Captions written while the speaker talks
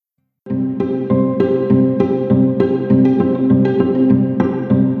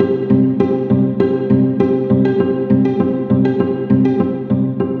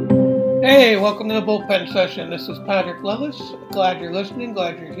welcome to the Bullpen session. This is Patrick Levis. Glad you're listening.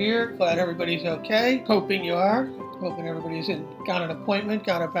 Glad you're here. Glad everybody's okay. Hoping you are. Hoping everybody's got an appointment,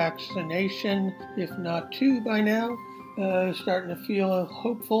 got a vaccination, if not two by now. Starting to feel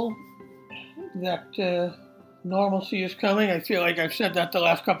hopeful that normalcy is coming. I feel like I've said that the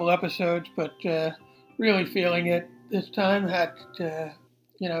last couple episodes, but really feeling it this time.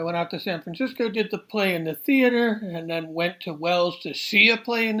 I went out to San Francisco, did the play in the theater, and then went to Wells to see a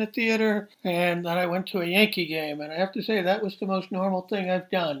play in the theater, and then I went to a Yankee game, and I have to say that was the most normal thing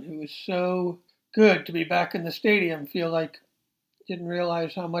I've done. It was so good to be back in the stadium. Feel like I didn't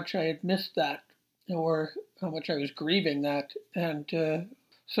realize how much I had missed that, or how much I was grieving that, and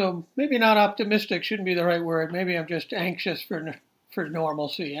so maybe not optimistic shouldn't be the right word. Maybe I'm just anxious for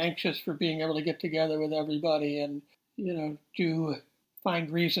normalcy, anxious for being able to get together with everybody and,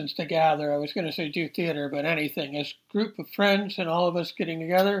 find reasons to gather. I was going to say do theater, but anything. As a group of friends and all of us getting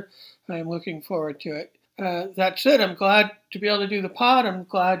together, I'm looking forward to it. That said, I'm glad to be able to do the pod. I'm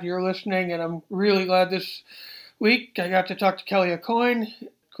glad you're listening, and I'm really glad this week I got to talk to Kelly AuCoin.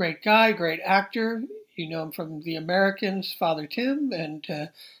 Great guy, great actor. You know him from The Americans, Father Tim, and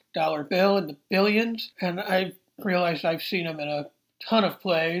Dollar Bill and the Billions. And I realized I've seen him in a ton of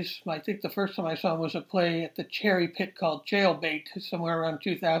plays. I think the first time I saw him was a play at the Cherry Pit called Jailbait, somewhere around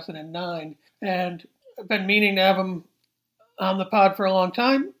 2009. And I've been meaning to have him on the pod for a long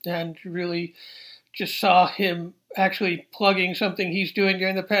time, and really just saw him actually plugging something he's doing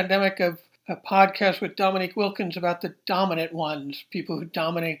during the pandemic, of a podcast with Dominique Wilkins about the dominant ones, people who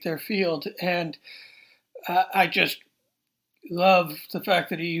dominate their field. And I just love the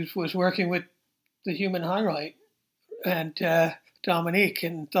fact that he was working with the Human Highlight and Dominique,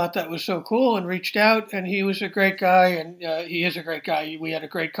 and thought that was so cool, and reached out, and he was a great guy, and he is a great guy. We had a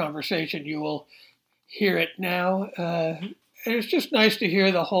great conversation. You will hear it now. It was just nice to hear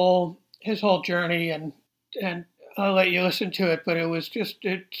his whole journey, and I'll let you listen to it, but it was just,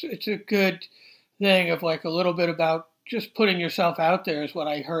 it's a good thing of like a little bit about just putting yourself out there is what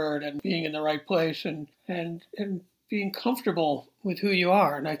I heard, and being in the right place, and being comfortable with who you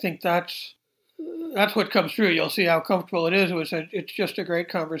are. And I think that's what comes through. You'll see how comfortable it is. It's just a great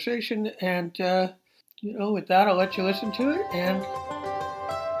conversation. And, with that, I'll let you listen to it and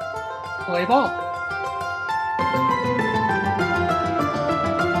play ball.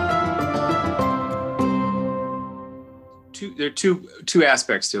 There are two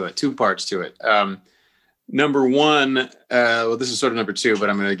aspects to it, two parts to it. Number one, this is sort of number two,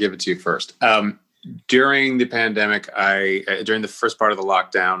 but I'm going to give it to you first. During the pandemic, during the first part of the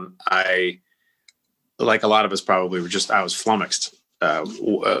lockdown, like a lot of us probably I was flummoxed.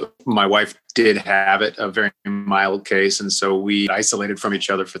 My wife did have it, a very mild case. And so we isolated from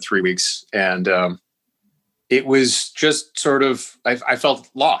each other for 3 weeks. And it was just sort of, I felt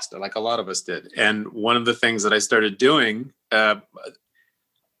lost, like a lot of us did. And one of the things that I started doing, I'm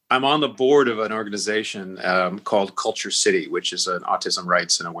on the board of an organization called Culture City, which is an autism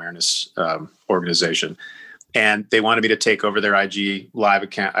rights and awareness organization. And they wanted me to take over their IG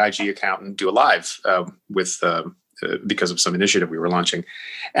account and do a live because of some initiative we were launching.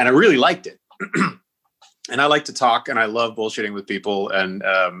 And I really liked it. And I like to talk, and I love bullshitting with people. And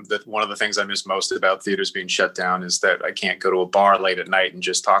that one of the things I miss most about theaters being shut down is that I can't go to a bar late at night and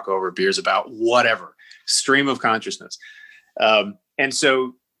just talk over beers about whatever, stream of consciousness. And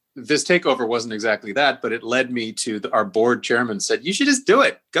so this takeover wasn't exactly that, but it led me to our board chairman said, you should just do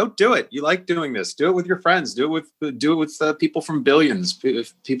it. Go do it. You like doing this. Do it with your friends. Do it with people from Billions.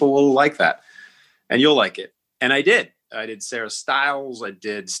 People will like that, and you'll like it. And I did. I did Sarah Stiles. I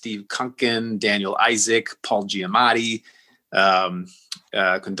did Steve Kunkin, Daniel Isaac, Paul Giamatti, Condola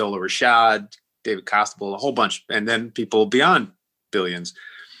Rashad, David Costabile, a whole bunch, and then people beyond Billions.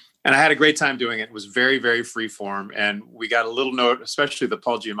 And I had a great time doing it. It was very, very free form. And we got a little note, especially the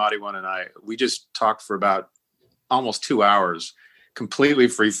Paul Giamatti one. And we just talked for about almost 2 hours, completely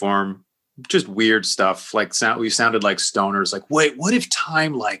free form, just weird stuff. We sounded like stoners. Like, wait, what if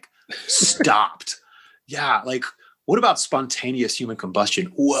time stopped? Yeah. Like, what about spontaneous human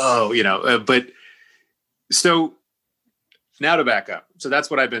combustion? Whoa, but so now to back up. So that's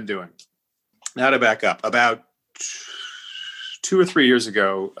what I've been doing. Now to back up. About 2 or 3 years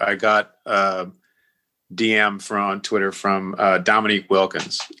ago, I got a DM on Twitter from Dominique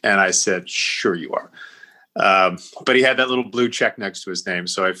Wilkins. And I said, sure you are. But he had that little blue check next to his name.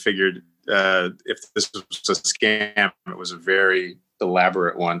 So I figured if this was a scam, it was a very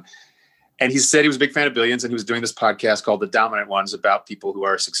elaborate one. And he said he was a big fan of Billions, and he was doing this podcast called The Dominant Ones about people who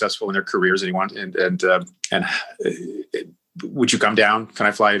are successful in their careers. And would you come down? Can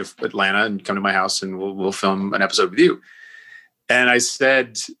I fly you to Atlanta and come to my house and we'll film an episode with you? And I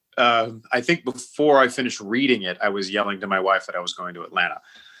said, I think before I finished reading it, I was yelling to my wife that I was going to Atlanta.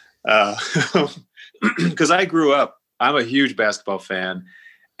 Because I'm a huge basketball fan,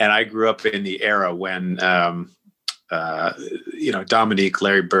 and I grew up in the era when, Dominique,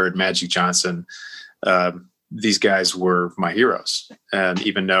 Larry Bird, Magic Johnson, these guys were my heroes. And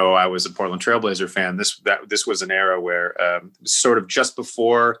even though I was a Portland Trailblazer fan, this was an era where it was sort of just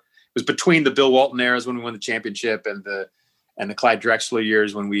before, it was between the Bill Walton eras when we won the championship and the Clyde Drexler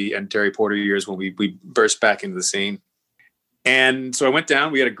years and Terry Porter years when we burst back into the scene. And so I went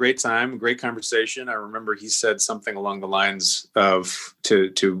down, we had a great time, great conversation. I remember he said something along the lines of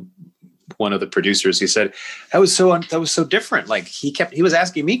to one of the producers. He said, that was so different. Like he was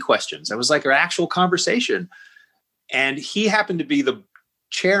asking me questions. It was like an actual conversation. And he happened to be the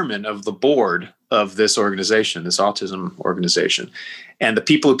chairman of the board of this organization, this autism organization. And the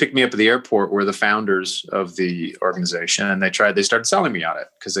people who picked me up at the airport were the founders of the organization. And they started selling me on it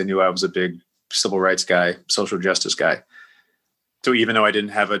because they knew I was a big civil rights guy, social justice guy. So even though I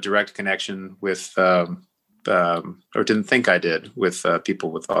didn't have a direct connection with, or didn't think I did with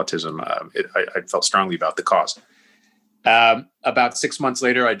people with autism, I felt strongly about the cause. About 6 months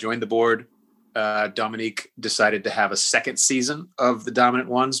later, I joined the board. Dominique decided to have a second season of The Dominant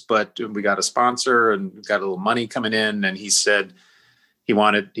Ones, but we got a sponsor and got a little money coming in. And he said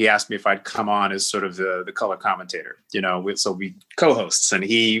he asked me if I'd come on as sort of the color commentator, so we co-hosts, and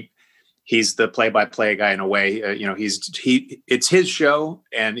he's the play-by-play guy in a way. It's his show,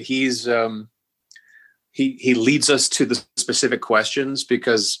 and he leads us to the specific questions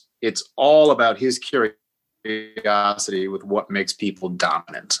because it's all about his curiosity with what makes people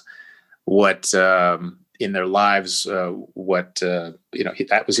dominant, what in their lives,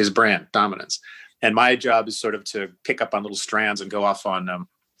 that was his brand, dominance. And my job is sort of to pick up on little strands and go off on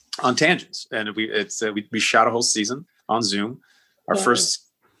tangents. And we shot a whole season on Zoom. Our first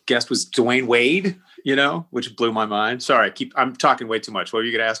guest was Dwayne Wade, which blew my mind. Sorry, I'm talking way too much. What were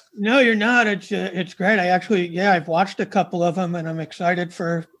you going to ask? No, you're not. It's great. I've watched a couple of them, and I'm excited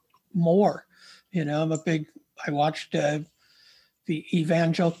for more. I watched the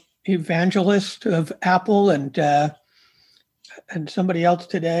evangelist of Apple and somebody else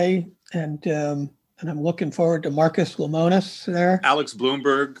today, and I'm looking forward to Marcus Lemonis there. Alex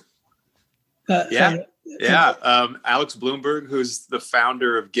Bloomberg. Alex Bloomberg, who's the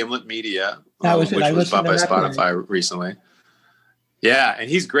founder of Gimlet Media, which was bought by Spotify recently. Yeah, and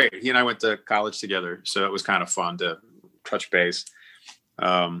he's great. He and I went to college together, so it was kind of fun to touch base.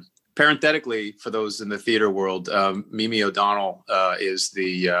 Parenthetically, for those in the theater world, Mimi O'Donnell is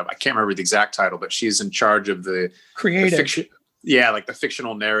I can't remember the exact title, but she's in charge of the creative. The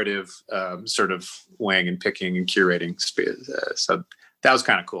fictional narrative sort of weighing and picking and curating. So that was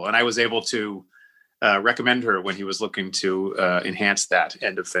kind of cool. And I was able to recommend her when he was looking to enhance that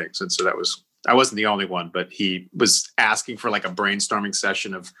end of things. And so I wasn't the only one, but he was asking for like a brainstorming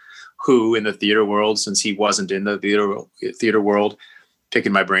session of who in the theater world, since he wasn't in the theater world,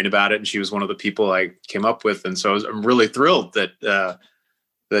 picking my brain about it. And she was one of the people I came up with. And so I'm really thrilled that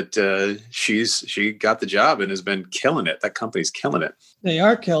she got the job and has been killing it. That company's killing it. They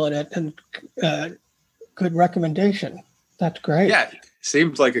are killing it. And good recommendation. That's great. Yeah.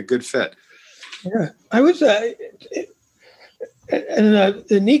 Seems like a good fit. Yeah. I was, and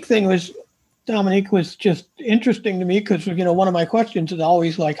the neat thing was Dominique was just interesting to me because, one of my questions is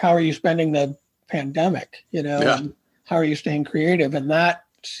always like, how are you spending the pandemic? And how are you staying creative? And that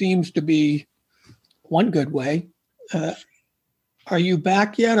seems to be one good way. Are you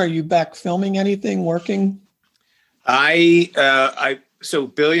back yet? Are you back filming anything, working? So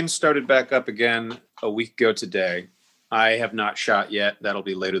Billions started back up again a week ago today. I have not shot yet. That'll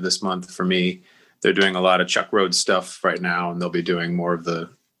be later this month for me. They're doing a lot of Chuck Rhoades stuff right now, and they'll be doing more of the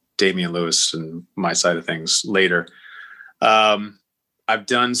Damian Lewis and my side of things later. I've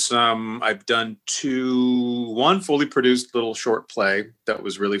done one fully produced little short play that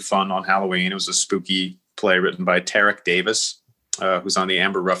was really fun on Halloween. It was a spooky play written by Tarek Davis, who's on the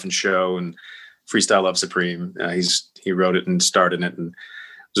Amber Ruffin Show and Freestyle Love Supreme. He wrote it and starred in it. And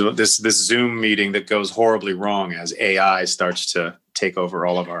so this Zoom meeting that goes horribly wrong as AI starts to take over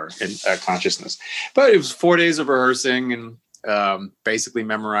all of our consciousness. But it was 4 days of rehearsing and basically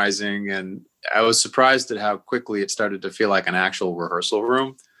memorizing, and I was surprised at how quickly it started to feel like an actual rehearsal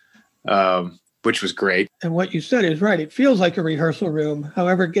room, which was great. And what you said is right. It feels like a rehearsal room.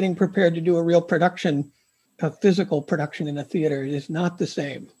 However, getting prepared to do a real production, a physical production in a theater is not the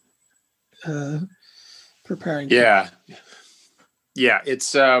same. Preparing. Yeah.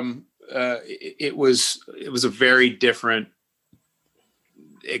 It's it was a very different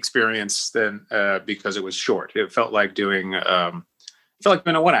experience than because it was short. It felt like doing felt like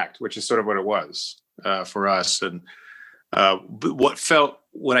been a one act, which is sort of what it was for us. And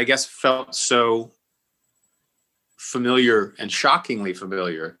what I guess felt so familiar and shockingly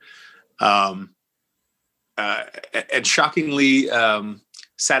familiar, and shockingly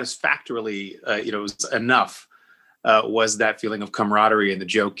satisfactorily, it was enough. Was that feeling of camaraderie and the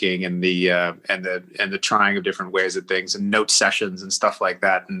joking and the trying of different ways at things and note sessions and stuff like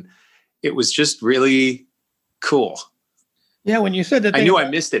that, and it was just really cool. Yeah, when you said that, I knew I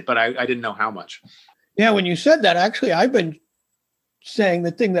missed it, but I didn't know how much. Yeah, when you said that, actually, I've been saying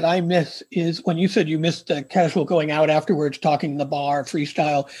the thing that I miss is when you said you missed the casual going out afterwards, talking in the bar,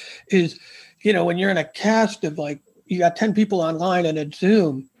 freestyle, is, when you're in a cast of like, you got 10 people online and at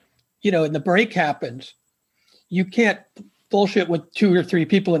Zoom, and the break happens, you can't bullshit with 2 or 3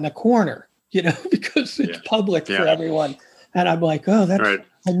 people in the corner, because it's public for everyone. And I'm like, oh, that's, right.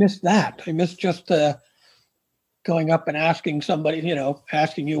 I missed that. I missed just going up and asking somebody,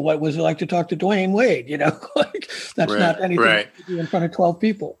 asking you what was it like to talk to Dwayne Wade, like that's not anything to do in front of 12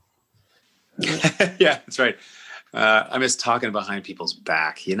 people. Yeah, that's right. I miss talking behind people's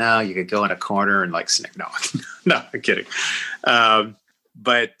back. You could go in a corner and like snick. No, no, I'm kidding.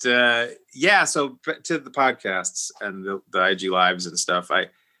 But so to the podcasts and the IG lives and stuff,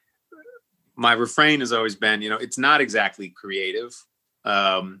 my refrain has always been, it's not exactly creative,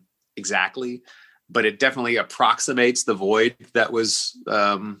 exactly, but it definitely approximates the void that was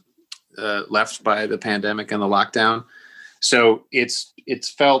left by the pandemic and the lockdown. So it's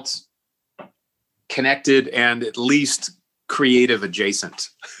felt connected and at least creative adjacent,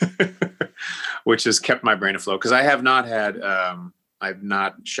 which has kept my brain afloat. Because I have not had, I've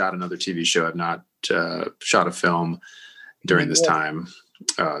not shot another TV show. I've not shot a film during this time.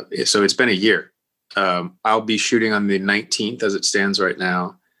 So it's been a year. I'll be shooting on the 19th as it stands right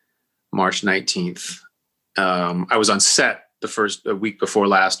now. March 19th. I was on set a week before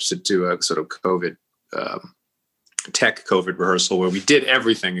last to do a sort of COVID, tech COVID rehearsal where we did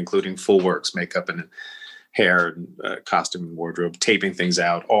everything, including full works, makeup and hair and costume and wardrobe, taping things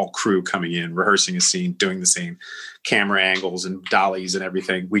out, all crew coming in, rehearsing a scene, doing the scene, camera angles and dollies and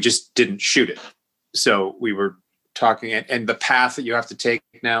everything. We just didn't shoot it. So we were talking, and the path that you have to take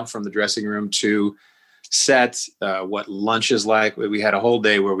now from the dressing room to set, what lunch is like. We had a whole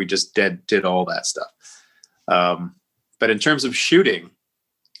day where we just did all that stuff. But in terms of shooting,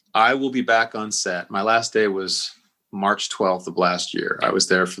 I will be back on set. My last day was March 12th of last year. I was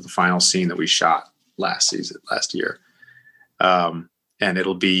there for the final scene that we shot last year. And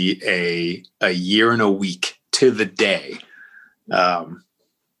it'll be a year and a week to the day.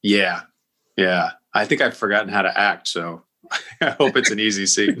 Yeah. I think I've forgotten how to act, so I hope it's an easy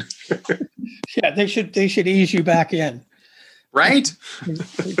scene. Yeah, they should ease you back in. Right?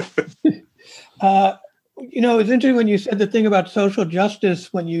 It's interesting when you said the thing about social justice,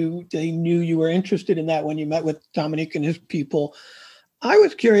 they knew you were interested in that when you met with Dominique and his people. I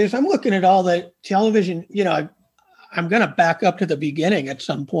was curious. I'm looking at all the television, I'm going to back up to the beginning at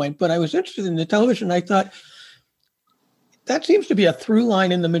some point, but I was interested in the television. I thought that seems to be a through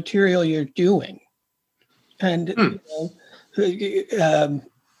line in the material you're doing. And,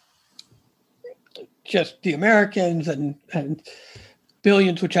 just the Americans and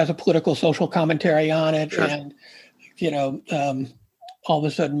Billions, which has a political social commentary on it. Sure. And, all of a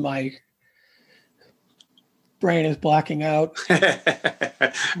sudden my brain is blacking out.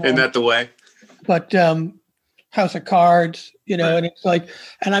 Isn't that the way? But House of Cards, right. And it's like,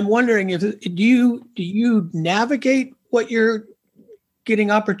 and I'm wondering do you navigate what you're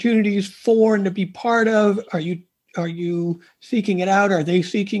getting opportunities for and to be part of? Are you seeking it out? Are they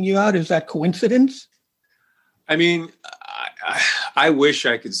seeking you out? Is that coincidence? I mean, I wish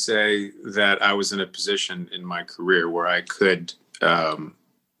I could say that I was in a position in my career where I could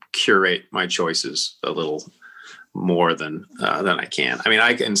curate my choices a little more than I can. I mean,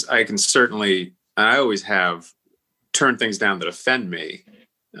 I can certainly, and I always have, turned things down that offend me,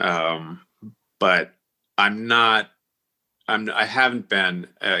 but I haven't been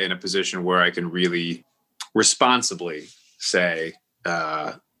in a position where I can really responsibly say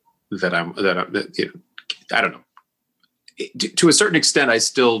that I don't know. To a certain extent, I am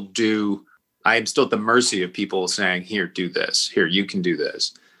still at the mercy of people saying, here, do this. Here, you can do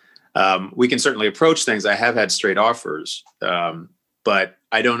this. We can certainly approach things. I have had straight offers, but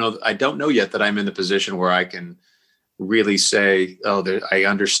I don't know yet that I'm in the position where I can really say, I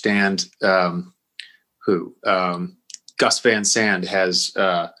understand who. Gus Van Sant has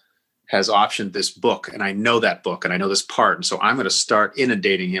optioned this book, and I know that book, and I know this part, and so I'm going to start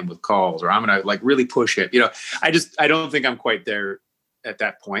inundating him with calls, or I'm going to really push him. I don't think I'm quite there at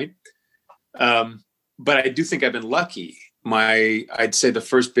that point. But I do think I've been lucky I'd say the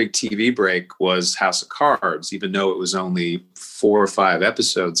first big TV break was House of Cards. Even though it was only 4 or 5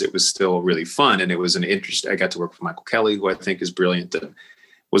 episodes, it was still really fun, and it was an interest. I got to work with Michael Kelly, who I think is brilliant, and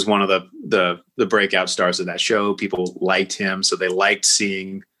was one of the breakout stars of that show. People liked him, so they liked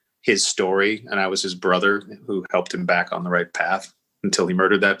seeing his story, and I was his brother who helped him back on the right path until he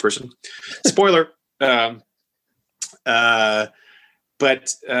murdered that person. Spoiler.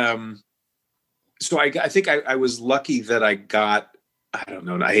 So I think I was lucky that I got, I don't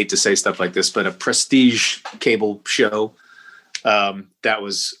know, I hate to say stuff like this, but a prestige cable show that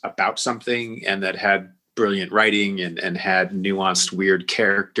was about something and that had brilliant writing and had nuanced, weird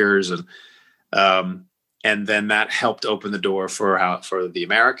characters. And then that helped open the door for the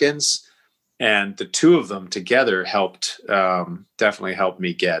Americans. And the two of them together definitely helped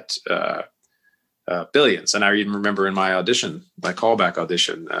me get Billions. And I even remember in my callback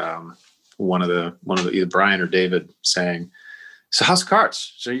audition, one of the either Brian or David saying, "So House of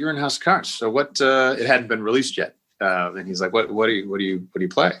Cards. So you're in House of Cards. So what?" It hadn't been released yet, and he's like, "What do you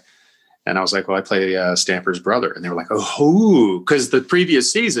play?" And I was like, "Well, I play Stamper's brother." And they were like, "Oh, because the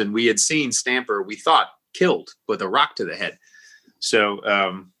previous season we had seen Stamper, we thought killed with a rock to the head." So,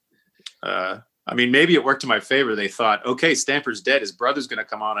 I mean, maybe it worked to my favor. They thought, okay, Stamper's dead. His brother's going to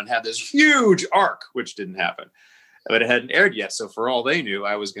come on and have this huge arc, which didn't happen. But it hadn't aired yet. So for all they knew,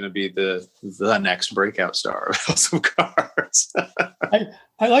 I was going to be the next breakout star of House of Cards.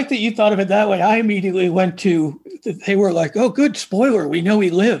 I like that you thought of it that way. I immediately went to, they were like, oh, good, spoiler. We know he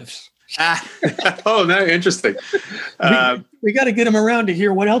lives. Oh, no, interesting. We got to get him around to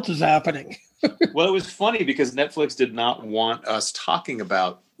hear what else is happening. Well, it was funny because Netflix did not want us talking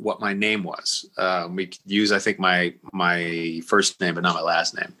about what my name was. We could use, I think, my first name, but not my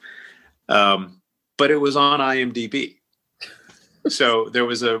last name. But it was on IMDb. So there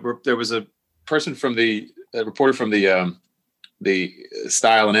was a person from a reporter from the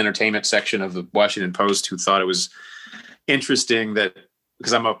style and entertainment section of the Washington Post who thought it was interesting that,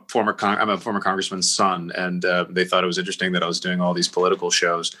 because I'm a former congressman's son, and they thought it was interesting that I was doing all these political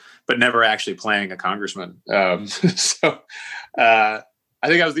shows, but never actually playing a congressman. So I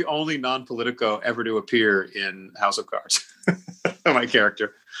think I was the only non-politico ever to appear in House of Cards, my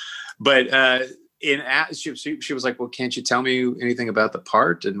character. But she was like, "Well, can't you tell me anything about the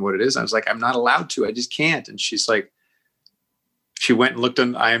part and what it is?" I was like, "I'm not allowed to. I just can't." And she's like, she went and looked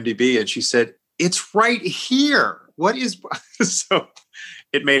on IMDb and she said, "It's right here. What is?" So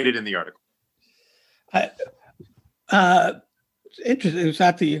it made it in the article. Interesting. It's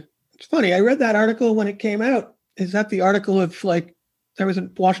funny. I read that article when it came out. Is that the article of like, there was a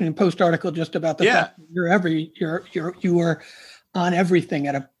Washington Post article just about the fact that you were on everything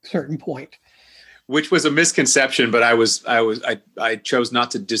at a certain point, which was a misconception, but I chose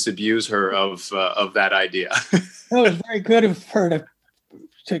not to disabuse her of that idea. It was very good of her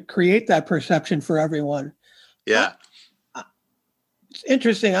to create that perception for everyone. Yeah. It's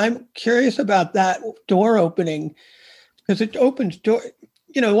interesting. I'm curious about that door opening because it opens door.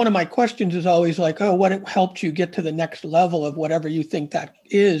 One of my questions is always like, oh, what helped you get to the next level of whatever you think that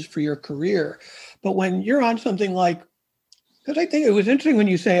is for your career? But when you're on something like, because I think it was interesting when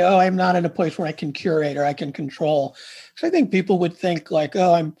you say, oh, I'm not in a place where I can curate or I can control. Because I think people would think like,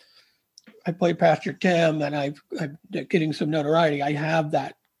 oh, I played Pastor Tim and I'm getting some notoriety. I have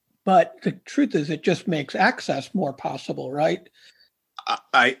that. But the truth is it just makes access more possible, right?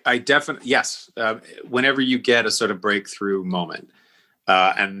 I definitely, yes. Whenever you get a sort of breakthrough moment,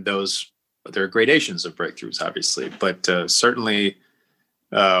 and there are gradations of breakthroughs, obviously, but certainly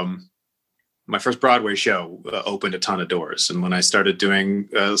my first Broadway show opened a ton of doors. And when I started doing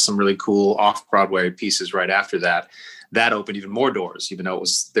some really cool off-Broadway pieces right after that, that opened even more doors, even though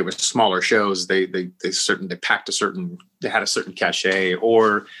they were smaller shows. They had a certain cachet,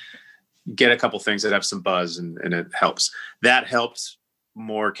 or get a couple things that have some buzz and it helps. That helped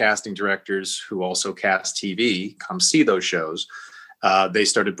more casting directors who also cast TV come see those shows. They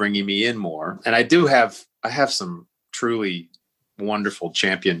started bringing me in more. And I have some truly wonderful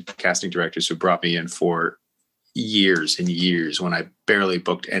champion casting directors who brought me in for years and years when I barely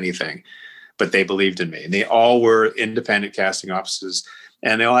booked anything, but they believed in me. And they all were independent casting offices,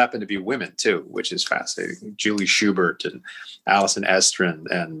 and they all happened to be women too, which is fascinating. Julie Schubert and Allison Estrin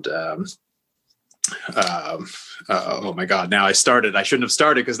and oh my God! Now I shouldn't have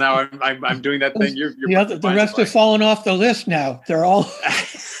started because now I'm doing that thing. The rest have fallen off the list now. They're all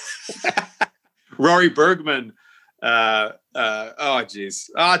Rory Bergman. Oh geez.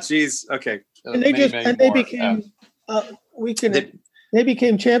 Okay. And they became. They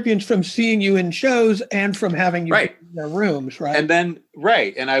became champions from seeing you in shows and from having you Right. in their rooms, right? And then,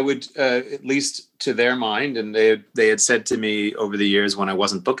 right. And I would, at least to their mind, and they had said to me over the years when I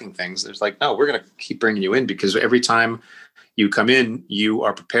wasn't booking things, there's like, no, we're going to keep bringing you in because every time you come in, you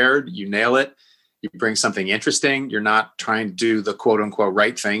are prepared, you nail it, you bring something interesting. You're not trying to do the quote unquote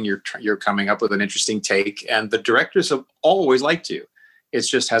right thing. You're coming up with an interesting take, and the directors have always liked you. It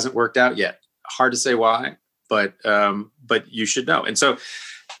just hasn't worked out yet. Hard to say why, but you should know. And so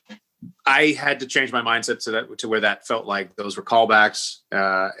I had to change my mindset to where that felt like those were callbacks,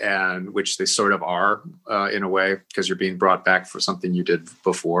 and which they sort of are in a way, because you're being brought back for something you did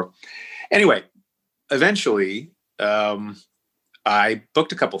before. Anyway, eventually, I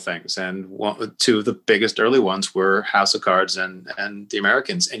booked a couple things, and two of the biggest early ones were House of Cards and The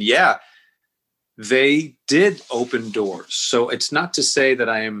Americans. And yeah, they did open doors. So it's not to say that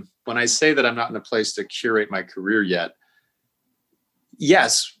when I say that I'm not in a place to curate my career yet,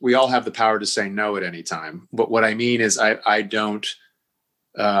 yes, we all have the power to say no at any time. But what I mean is I don't,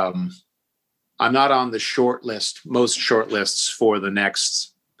 I'm not on the most short lists for the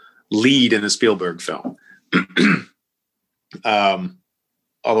next lead in a Spielberg film.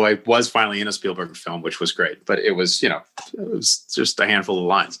 Although I was finally in a Spielberg film, which was great, but it was just a handful of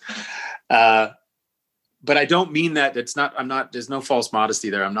lines. But I don't mean that there's no false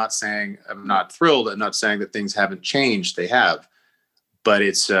modesty there. I'm not saying I'm not thrilled. I'm not saying that things haven't changed. They have. But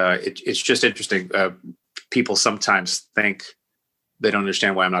it's just interesting. People sometimes think they don't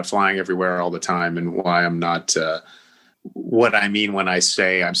understand why I'm not flying everywhere all the time, and why I'm not. What I mean when I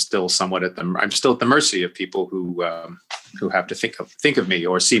say I'm still at the mercy of people who have to think of me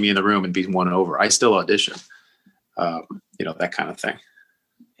or see me in the room and be won over. I still audition, that kind of thing.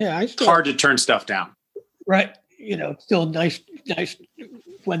 Yeah, it's hard to turn stuff down. Right, still nice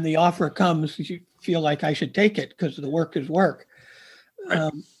when the offer comes. You feel like I should take it because the work is work.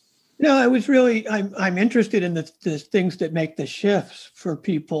 Right. No, I was really, I'm interested in the things that make the shifts for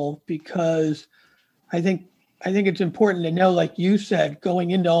people, because I think it's important to know, like you said,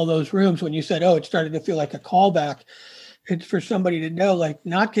 going into all those rooms, when you said, oh, it started to feel like a callback, it's for somebody to know, like,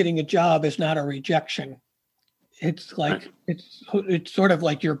 not getting a job is not a rejection. It's like, right. It's sort of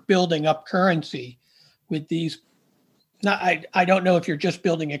like you're building up currency with these. I don't know if you're just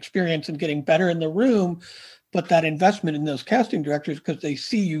building experience and getting better in the room, but that investment in those casting directors, because they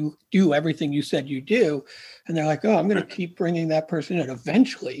see you do everything you said you do, and they're like, oh, I'm going to keep bringing that person in.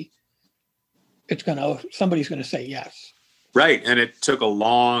 Eventually, somebody's going to say yes. Right. And it took a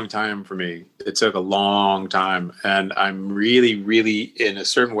long time for me. It took a long time. And I'm really, really, in a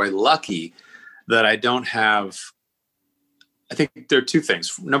certain way, lucky that I don't have, I think there are two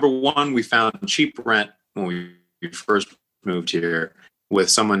things. Number one, we found cheap rent when we first moved here with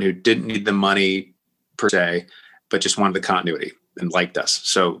someone who didn't need the money per se, but just wanted the continuity and liked us.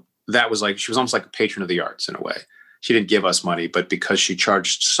 So that was like, she was almost like a patron of the arts in a way. She didn't give us money, but because she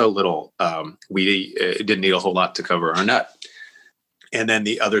charged so little, we didn't need a whole lot to cover our nut. And then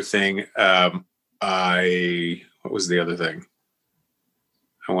the other thing, what was the other thing?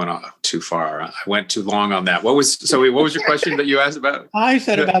 I went off too far. I went too long on that. What was your question that you asked about? I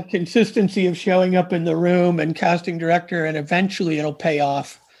said about consistency of showing up in the room and casting director, and eventually it'll pay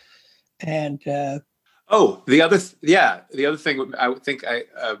off. And the other thing I would think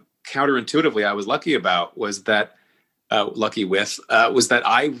counterintuitively I was lucky about was that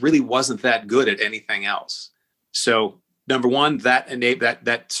I really wasn't that good at anything else. So number one,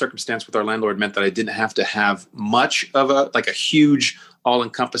 that circumstance with our landlord meant that I didn't have to have much of a huge,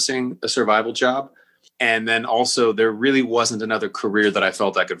 all-encompassing survival job. And then also there really wasn't another career that I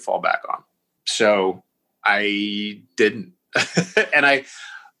felt I could fall back on. So I didn't. And I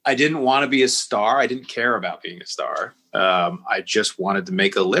didn't want to be a star. I didn't care about being a star. I just wanted to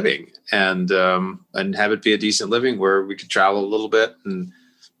make a living and have it be a decent living where we could travel a little bit and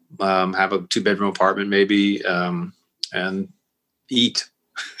have a 2-bedroom apartment maybe, and eat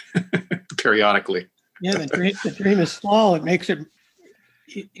periodically. Yeah, the dream is small. It makes it.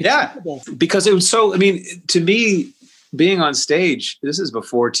 Yeah, because it was so. I mean, to me, being on stage. This is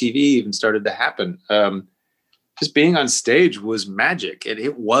before TV even started to happen. Just being on stage was magic, and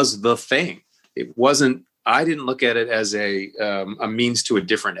it was the thing. It wasn't. I didn't look at it as a means to a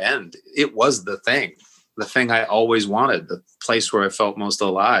different end. It was the thing I always wanted, the place where I felt most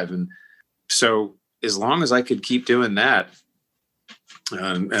alive. And so as long as I could keep doing that,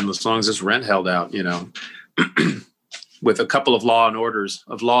 and as long as this rent held out, with a couple of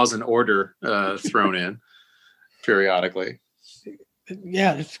laws and order thrown in periodically.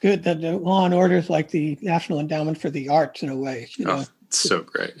 Yeah, it's good that the law and order is like the National Endowment for the Arts in a way. It's so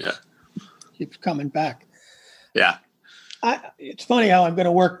great. Yeah. Keeps coming back. Yeah. It's funny how I'm going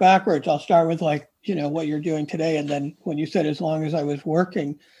to work backwards. I'll start with like, what you're doing today. And then when you said, as long as I was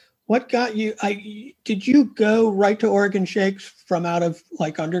working, what got you, did you go right to Oregon Shakes from out of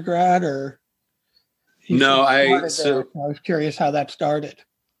like undergrad, or? No, I was curious how that started.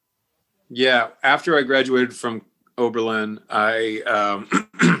 Yeah. After I graduated from Oberlin, I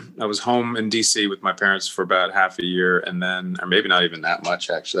was home in DC with my parents for about half a year, and then, or maybe not even that much,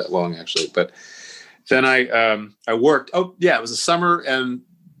 actually, that long, actually. But then I worked. Oh, yeah, it was a summer, and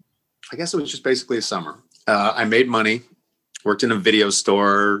I guess it was just basically a summer. I made money, worked in a video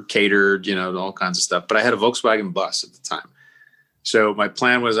store, catered, all kinds of stuff. But I had a Volkswagen bus at the time. So my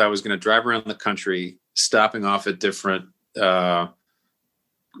plan was I was going to drive around the country, stopping off at different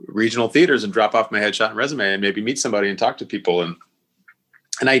regional theaters and drop off my headshot and resume and maybe meet somebody and talk to people. And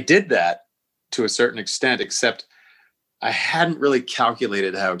I did that to a certain extent, except I hadn't really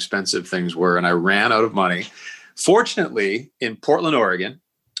calculated how expensive things were, and I ran out of money. Fortunately, in Portland, Oregon,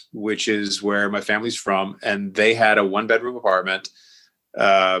 which is where my family's from, and they had a 1-bedroom apartment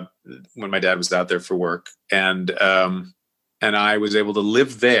when my dad was out there for work, and I was able to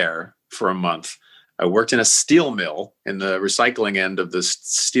live there for a month. I worked in a steel mill, in the recycling end of this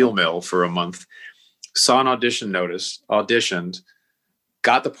steel mill, for a month. Saw an audition notice, auditioned,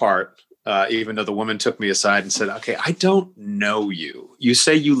 got the part. Even though the woman took me aside and said, "Okay, I don't know you. You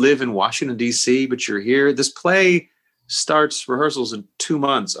say you live in Washington, D.C., but you're here. This play starts rehearsals in 2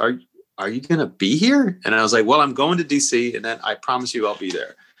 months. Are you going to be here?" And I was like, "Well, I'm going to D.C., and then I promise you I'll be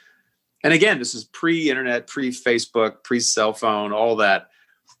there." And again, this is pre-internet, pre-Facebook, pre-cell phone, all that.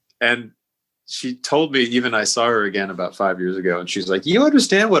 And she told me, even I saw her again about 5 years ago, and she's like, "You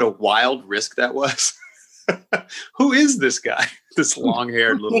understand what a wild risk that was?" Who is this guy? This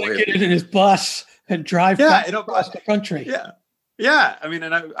long-haired little hippie. Get in his bus and drive across the country. Yeah. Yeah. I mean,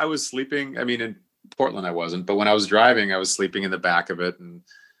 and I was sleeping. I mean, in Portland, I wasn't. But when I was driving, I was sleeping in the back of it. And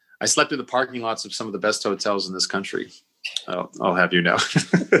I slept in the parking lots of some of the best hotels in this country. I'll have you know.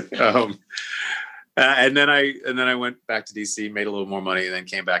 And then I went back to DC, made a little more money, and then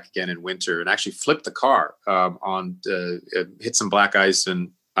came back again in winter and actually flipped the car hit some black ice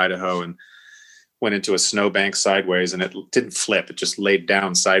in Idaho and went into a snowbank sideways, and it didn't flip. It just laid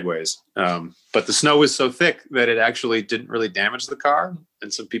down sideways. But the snow was so thick that it actually didn't really damage the car.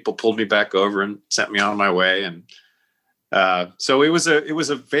 And some people pulled me back over and sent me on my way. And so it was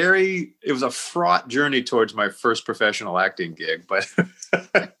a fraught journey towards my first professional acting gig. But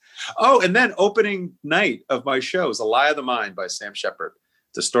and then opening night of my show was A Lie of the Mind by Sam Shepard,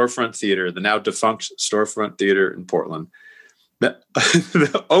 the Storefront Theater, the now defunct Storefront Theater in Portland.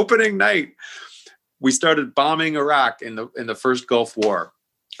 The opening night, we started bombing Iraq in the first Gulf War.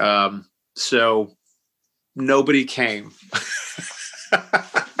 So nobody came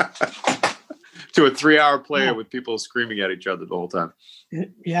to a 3-hour play with people screaming at each other the whole time.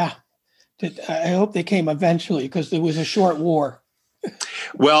 Yeah. I hope they came eventually, because it was a short war.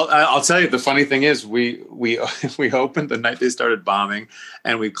 Well, I'll tell you, the funny thing is we opened the night they started bombing,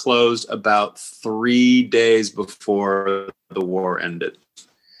 and we closed about 3 days before the war ended.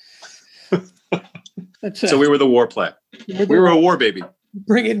 So we were the war play. We were a war baby.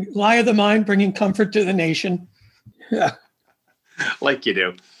 Bringing Lie of the Mind, bringing comfort to the nation. Yeah. Like you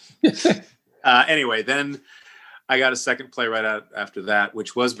do. Anyway, then I got a second play right out after that,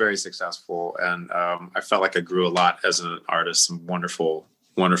 which was very successful. And I felt like I grew a lot as an artist. Some wonderful,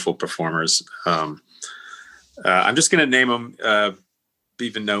 wonderful performers. I'm just going to name them,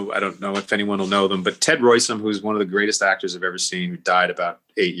 even though I don't know if anyone will know them. But Ted Roysam, who's one of the greatest actors I've ever seen, who died about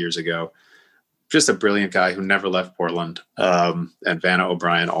 8 years ago. Just a brilliant guy who never left Portland. And Vanna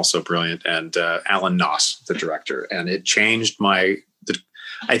O'Brien, also brilliant. And Alan Noss, the director. And it changed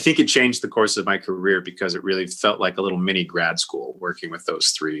I think it changed the course of my career, because it really felt like a little mini grad school working with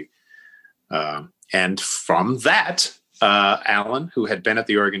those three. And from that, Alan, who had been at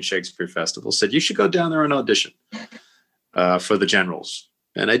the Oregon Shakespeare Festival, said, "You should go down there and audition for the Generals."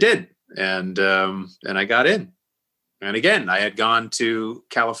 And I did. And I got in. And again, I had gone to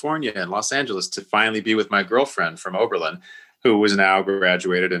California and Los Angeles to finally be with my girlfriend from Oberlin, who was now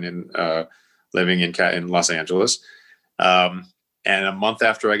graduated and living in Los Angeles. And a month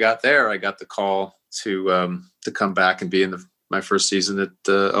after I got there, I got the call to come back and be in my first season at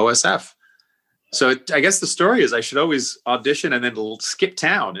OSF. So I guess the story is I should always audition and then skip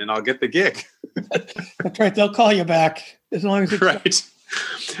town, and I'll get the gig. That's right. They'll call you back as long as it's right.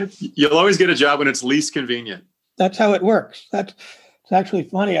 You'll always get a job when it's least convenient. That's how it works. It's actually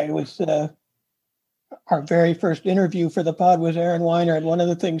funny. I was our very first interview for the pod was Aaron Weiner, and one of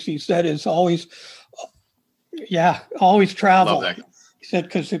the things he said is always travel. Love that. He said,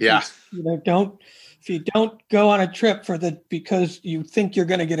 because if you don't if you don't go on a trip because you think you're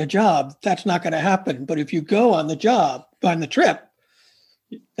going to get a job, that's not going to happen. But if you go on the trip,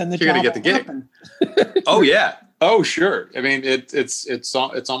 then the You're job going to get the gig. happen. Oh yeah. Oh sure. I mean, it's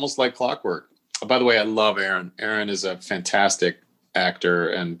almost like clockwork. By the way, I love Aaron. Aaron is a fantastic actor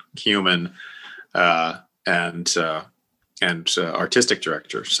and human, and artistic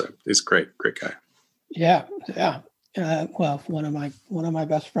director. So he's great guy. Yeah. Well, one of my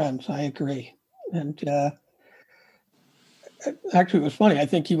best friends. I agree. And actually, it was funny. I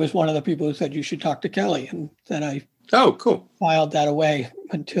think he was one of the people who said you should talk to Kelly, and then I cool filed that away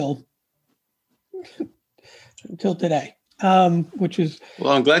until today. Which is,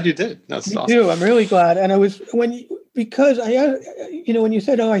 well, I'm glad you did. That's awesome. Too. I'm really glad. And I was because when you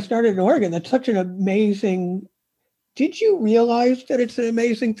said, "Oh, I started in Oregon," that's such an amazing. Did you realize that it's an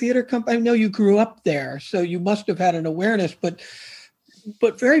amazing theater company? I know you grew up there, so you must have had an awareness, but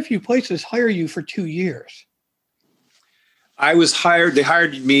very few places hire you for 2 years. I was hired. They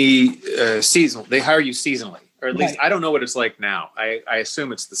hired me seasonal. They hire you seasonally, or at least Right. I don't know what it's like now. I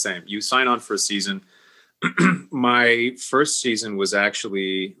assume it's the same. You sign on for a season. My first season was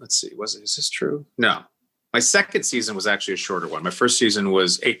actually, let's see, is this true? No. My second season was actually a shorter one. My first season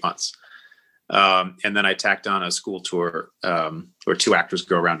was 8 months. And then I tacked on a school tour where 2 actors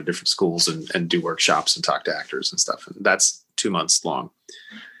go around to different schools and do workshops and talk to actors and stuff. And that's 2 months long.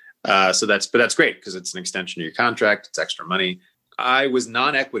 So that's great because it's an extension of your contract. It's extra money. I was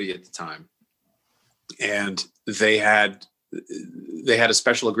non-equity at the time, and they had a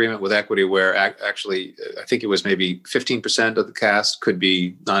special agreement with equity where actually I think it was maybe 15% of the cast could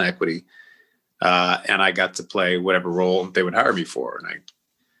be non-equity. And I got to play whatever role they would hire me for. And I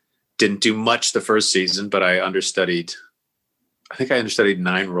didn't do much the first season, but I understudied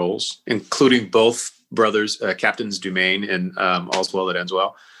 9 roles, including both brothers, Captains Dumaine in All's Well That Ends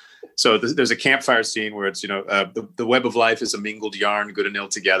Well. So there's a campfire scene where it's, the web of life is a mingled yarn, good and ill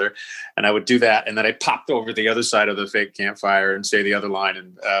together. And I would do that. And then I popped over the other side of the fake campfire and say the other line.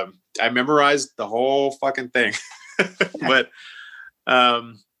 And I memorized the whole fucking thing. But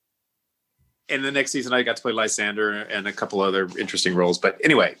in the next season, I got to play Lysander and a couple other interesting roles. But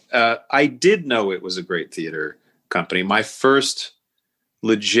anyway, I did know it was a great theater company. My first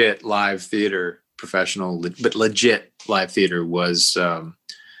legit live theater, but legit live theater was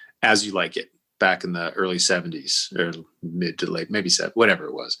As You Like It, back in the early 70s or mid to late, maybe 7, whatever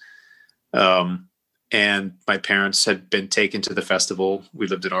it was. And my parents had been taken to the festival. We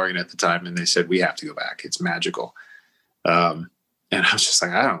lived in Oregon at the time, and they said, we have to go back. It's magical. And I was just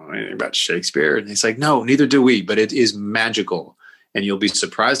like, I don't know anything about Shakespeare. And he's like, no, neither do we, but it is magical. And you'll be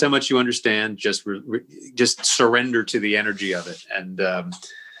surprised how much you understand. Just surrender to the energy of it and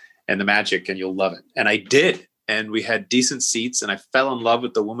the magic, and you'll love it. And I did. And we had decent seats, and I fell in love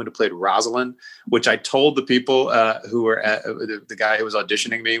with the woman who played Rosalind, which I told the people who were the guy who was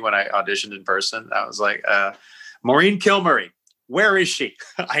auditioning me when I auditioned in person. I was like, Maureen Kilmurray, where is she?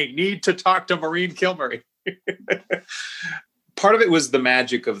 I need to talk to Maureen Kilmurray. Part of it was the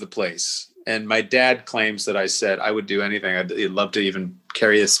magic of the place. And my dad claims that I said I would do anything. I'd love to even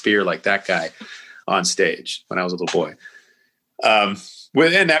carry a spear like that guy on stage when I was a little boy.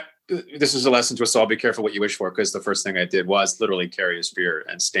 Within that, this is a lesson to us all. Be careful what you wish for, because the first thing I did was literally carry a spear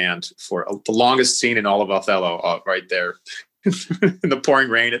and stand for the longest scene in all of Othello, right there in the pouring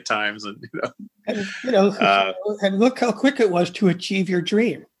rain at times. And, and look how quick it was to achieve your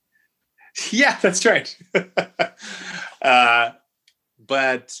dream. Yeah, that's right.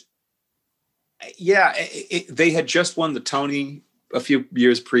 But yeah, they had just won the Tony a few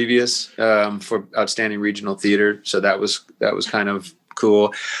years previous for Outstanding Regional Theater. So that was kind of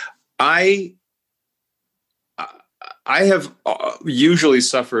cool. I have usually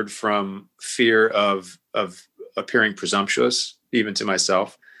suffered from fear of appearing presumptuous, even to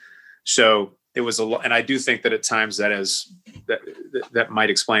myself. So it was a lot, and I do think that at times that might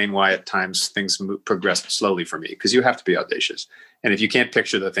explain why at times things progress slowly for me, because you have to be audacious, and if you can't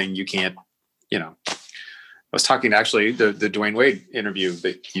picture the thing, you can't. I was talking actually the Dwayne Wade interview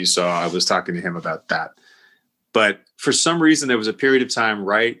that you saw. I was talking to him about that. But for some reason, there was a period of time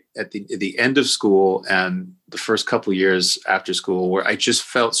right at the end of school and the first couple of years after school where I just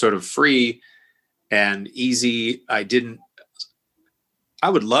felt sort of free and easy. I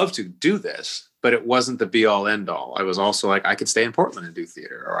would love to do this, but it wasn't the be all end all. I was also like, I could stay in Portland and do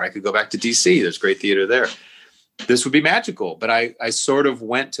theater, or I could go back to DC. There's great theater there. This would be magical. But I sort of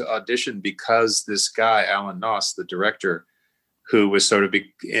went to audition because this guy, Alan Noss, the director, who was sort of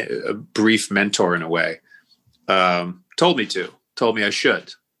a brief mentor in a way, told me I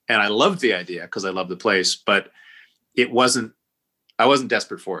should. And I loved the idea because I loved the place, but I wasn't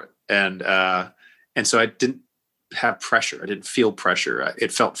desperate for it. And And so I didn't have pressure. I didn't feel pressure.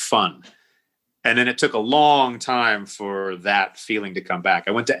 It felt fun. And then it took a long time for that feeling to come back.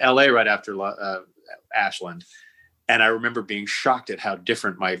 I went to LA right after Ashland. And I remember being shocked at how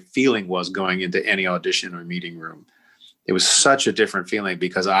different my feeling was going into any audition or meeting room. It was such a different feeling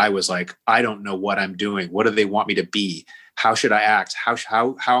because I was like, I don't know what I'm doing. What do they want me to be? How should I act?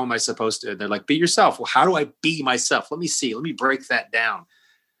 How am I supposed to? And they're like, be yourself. Well, how do I be myself? Let me see. Let me break that down.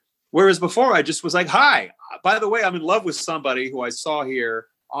 Whereas before I just was like, hi, by the way, I'm in love with somebody who I saw here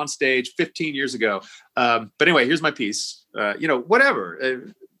on stage 15 years ago. But anyway, here's my piece.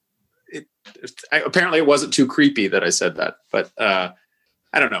 Whatever. Apparently it wasn't too creepy that I said that, but I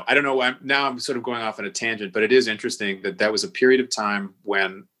don't know. Now I'm sort of going off on a tangent, but it is interesting that was a period of time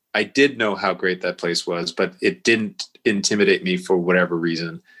when I did know how great that place was, but it didn't intimidate me for whatever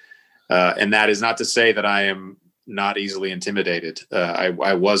reason. And that is not to say that I am not easily intimidated.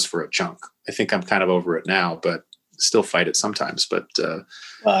 I was for a chunk. I think I'm kind of over it now, but still fight it sometimes. But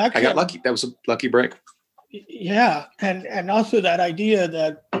well, actually, I got lucky. That was a lucky break. Yeah. And also that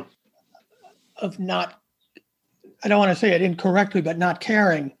idea of not, I don't want to say it incorrectly, but not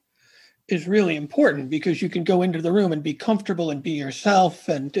caring is really important because you can go into the room and be comfortable and be yourself.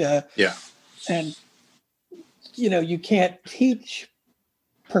 And and you can't teach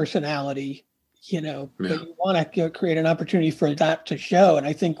personality, but you want to create an opportunity for that to show. And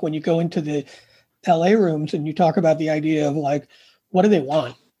I think when you go into the LA rooms and you talk about the idea of like, what do they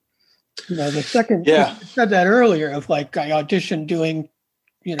want? The second, you said that earlier of like, I auditioned doing,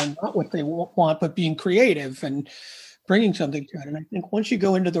 not what they want, but being creative and bringing something to it. And I think once you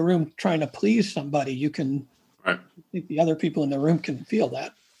go into the room trying to please somebody, you can, I think the other people in the room can feel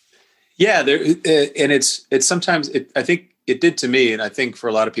that. Yeah. And it's sometimes I think it did to me. And I think for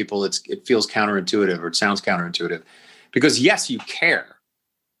a lot of people, it feels counterintuitive or it sounds counterintuitive because yes, you care.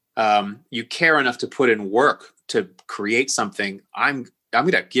 You care enough to put in work to create something. I'm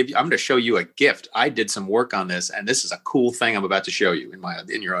going to show you a gift. I did some work on this and this is a cool thing I'm about to show you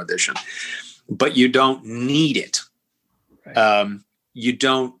in your audition, but you don't need it. Right. You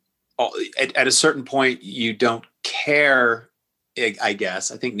don't, at a certain point, you don't care, I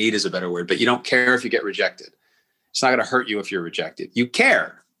guess. I think need is a better word, but you don't care if you get rejected. It's not going to hurt you if you're rejected. You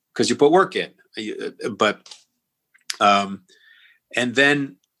care because you put work in, and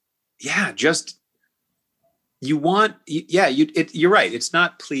then, just, you want, you're right. It's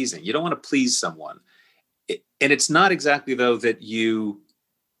not pleasing. You don't want to please someone. And it's not exactly though that you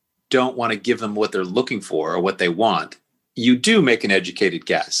don't want to give them what they're looking for or what they want. You do make an educated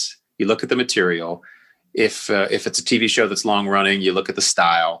guess. You look at the material. If it's a TV show that's long running, you look at the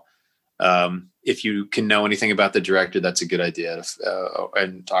style. If you can know anything about the director, that's a good idea.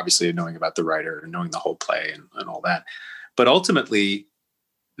 And obviously knowing about the writer and knowing the whole play and all that. But ultimately,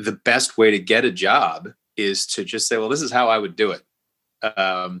 the best way to get a job is to just say, well, this is how I would do it.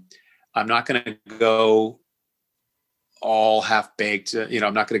 I'm not going to go all half-baked.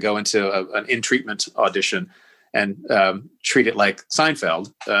 I'm not going to go into an in-treatment audition and treat it like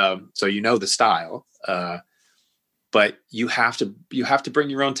Seinfeld. So the style. But you have to bring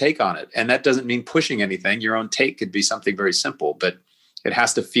your own take on it. And that doesn't mean pushing anything. Your own take could be something very simple, but it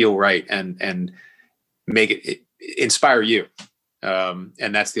has to feel right and make it inspire you.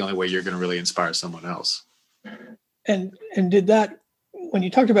 And that's the only way you're going to really inspire someone else. And did that, when you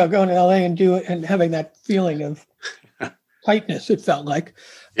talked about going to LA and do it and having that feeling of tightness, it felt like,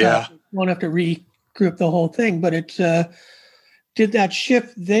 you won't have to regroup the whole thing, but it's, did that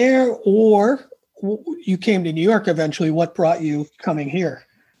shift there or you came to New York eventually? What brought you coming here?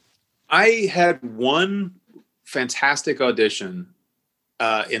 I had one fantastic audition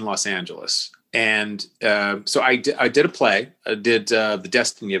in Los Angeles. And so I did a play. I did The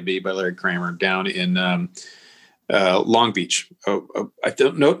Destiny of Me by Larry Kramer down in Long Beach. I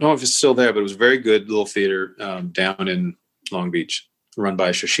don't know if it's still there, but it was a very good little theater down in Long Beach, run by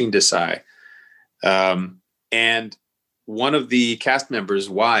Shashin Desai. And one of the cast members'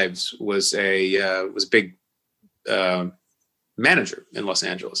 wives was a big manager in Los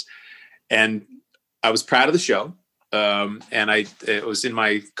Angeles. And I was proud of the show. And it was in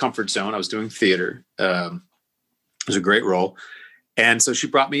my comfort zone. I was doing theater. It was a great role. And so she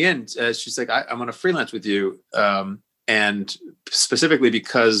brought me in. She's like, I'm going to freelance with you. And specifically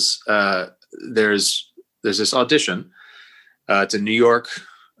because there's this audition. It's a New York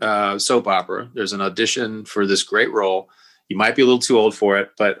soap opera. There's an audition for this great role. You might be a little too old for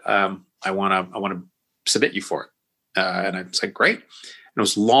it, but I want to submit you for it. And I was like, great. And it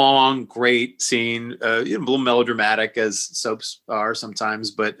was long, great scene, a little melodramatic as soaps are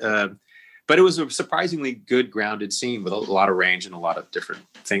sometimes, but it was a surprisingly good grounded scene with a lot of range and a lot of different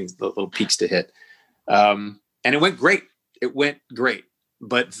things, little peaks to hit. And it went great. It went great.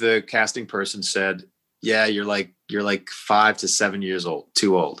 But the casting person said, yeah, you're like 5 to 7 years old,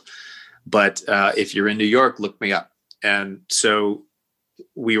 too old. But if you're in New York, look me up. And so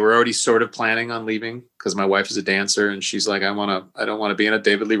we were already sort of planning on leaving because my wife is a dancer and she's like, I don't want to be in a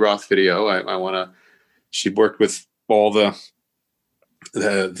David Lee Roth video. I want to, she'd worked with all the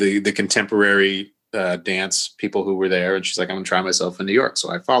contemporary dance people who were there. And she's like, I'm going to try myself in New York.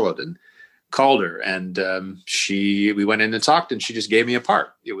 So I followed and called her, and we went in and talked, and she just gave me a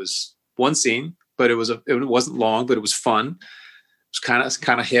part. It was one scene, but it wasn't long, but it was fun. It was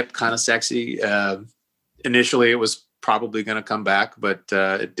kind of hip, kind of sexy. Initially it was probably going to come back, but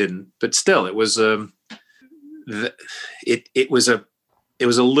it didn't. But still, it was it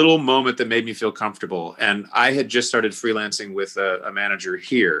was a little moment that made me feel comfortable. And I had just started freelancing with a manager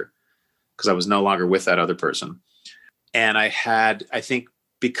here because I was no longer with that other person. And I think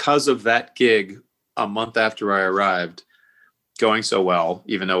because of that gig a month after I arrived, going so well,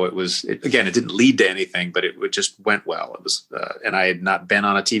 even though it didn't lead to anything, but it just went well. It was, and I had not been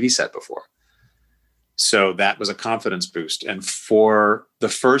on a TV set before. So that was a confidence boost. And for the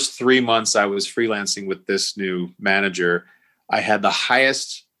first 3 months I was freelancing with this new manager, I had the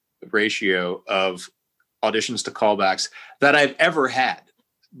highest ratio of auditions to callbacks that I've ever had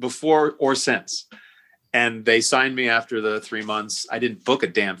before or since. And they signed me after the 3 months. I didn't book a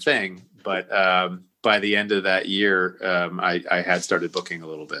damn thing, but by the end of that year, I had started booking a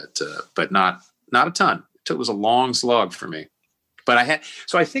little bit, but not a ton. It was a long slog for me. But I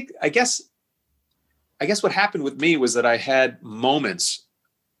guess what happened with me was that I had moments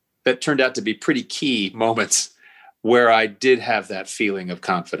that turned out to be pretty key moments where I did have that feeling of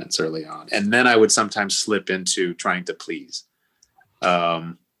confidence early on. And then I would sometimes slip into trying to please.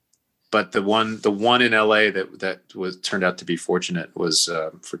 But the one in LA that turned out to be fortuitous was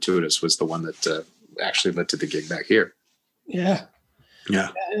the one that actually led to the gig back here. Yeah. Yeah.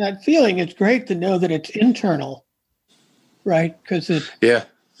 And that feeling, it's great to know that it's internal, right? Because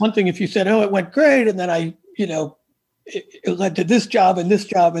one thing if you said, oh, it went great, and then it led to this job and this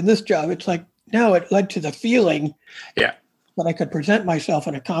job and this job. It's like, no, it led to the feeling that I could present myself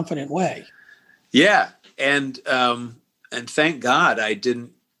in a confident way. Yeah. And thank God I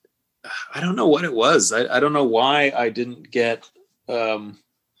didn't. I don't know what it was. I don't know why I didn't get.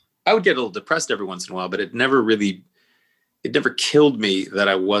 I would get a little depressed every once in a while, but it never killed me that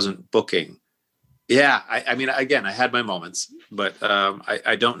I wasn't booking. Yeah, I mean, again, I had my moments, but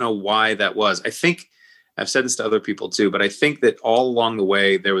I don't know why that was. I think I've said this to other people too, but I think that all along the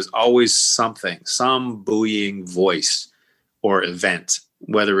way there was always some buoying voice or event,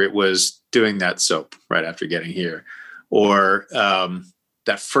 whether it was doing that soap right after getting here, or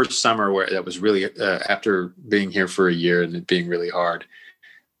that first summer where that was really after being here for a year and it being really hard,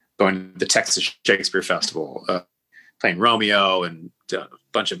 going to the Texas Shakespeare Festival, playing Romeo and a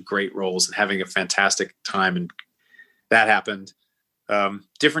bunch of great roles and having a fantastic time. And that happened.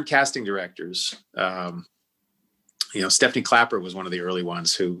 Different casting directors. Stephanie Clapper was one of the early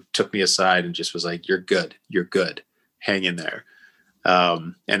ones who took me aside and just was like, you're good. Hang in there.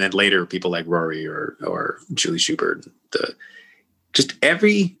 And then later people like Rory or Julie Schubert, just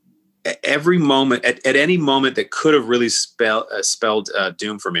every moment at any moment that could have really spelled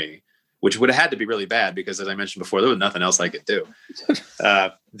doom for me, which would have had to be really bad because, as I mentioned before, there was nothing else I could do.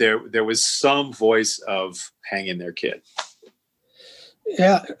 There was some voice of hang in there, kid.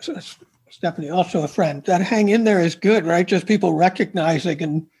 Yeah. Stephanie, also a friend. That hang in there is good, right? Just people recognizing.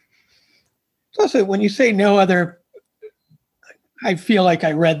 And also when you say no other, I feel like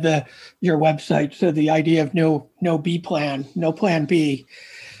I read your website. So the idea of no B plan, no plan B,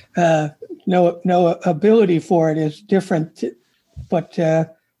 no ability for it is different, but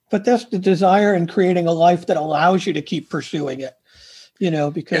that's the desire in creating a life that allows you to keep pursuing it,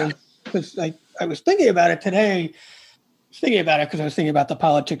 because I was thinking about it today, because I was thinking about the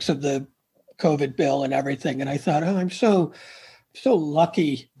politics of the COVID bill and everything. And I thought, oh, I'm so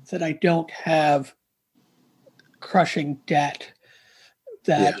lucky that I don't have crushing debt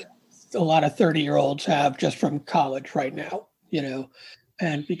that a lot of 30-year-olds have just from college right now,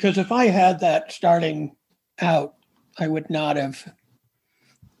 and because if I had that starting out, I would not have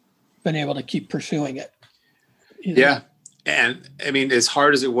been able to keep pursuing it. Yeah. And I mean, as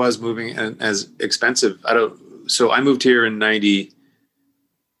hard as it was moving and as expensive, so I moved here in 93.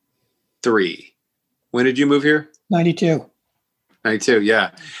 When did you move here? 92. 92.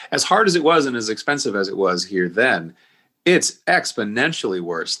 Yeah. As hard as it was and as expensive as it was here then, it's exponentially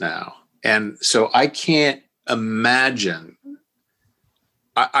worse now. And so I can't imagine.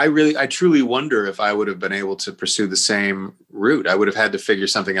 I truly wonder if I would have been able to pursue the same route. I would have had to figure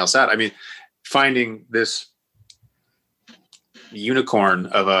something else out. I mean, finding this unicorn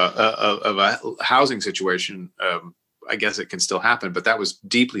of a housing situation. I guess it can still happen, but that was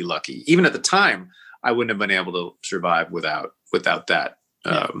deeply lucky. Even at the time, I wouldn't have been able to survive without that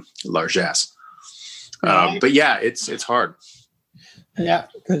largesse. But yeah, it's hard. Yeah,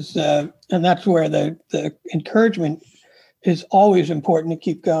 because and that's where the encouragement is always important to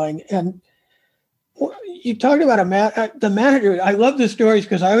keep going. And you talked about the manager. I love the stories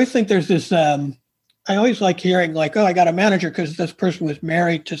because I always think there's this. I always like hearing like, oh, I got a manager because this person was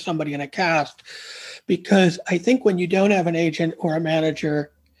married to somebody in a cast. Because I think when you don't have an agent or a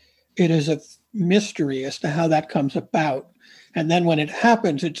manager, it is a mystery as to how that comes about. And then when it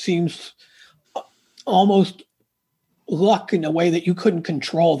happens, it seems almost luck in a way that you couldn't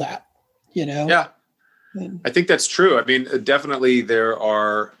control that, Yeah, I think that's true. I mean, definitely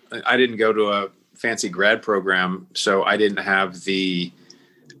I didn't go to a fancy grad program, so I didn't have the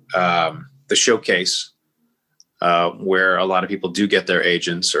showcase where a lot of people do get their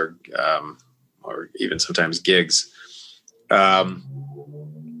agents or even sometimes gigs.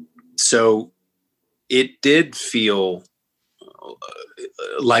 So it did feel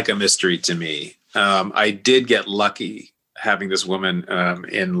like a mystery to me. I did get lucky having this woman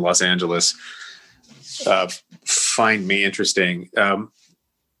in Los Angeles find me interesting.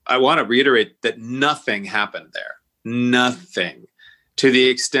 I want to reiterate that nothing happened there. Nothing. To the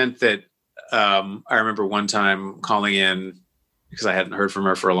extent that I remember one time calling in because I hadn't heard from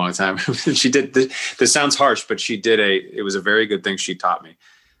her for a long time. She did this sounds harsh, but it was a very good thing she taught me.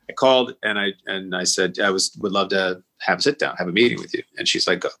 I called and I said, would love to have a sit down, have a meeting with you. And she's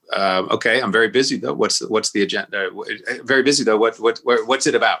like, okay, I'm very busy though. What's the agenda? Very busy though. What's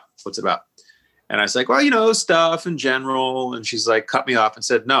it about? What's it about? And I was like, well, stuff in general. And she's like, cut me off and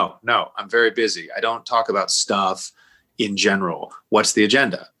said, no, I'm very busy. I don't talk about stuff in general. What's the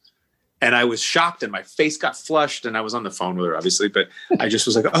agenda? And I was shocked and my face got flushed and I was on the phone with her, obviously, but I just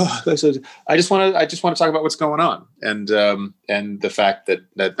was like, I just want to talk about what's going on and the fact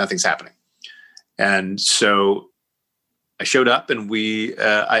that nothing's happening. And so I showed up and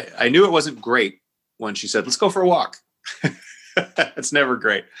I knew it wasn't great when she said, let's go for a walk. It's never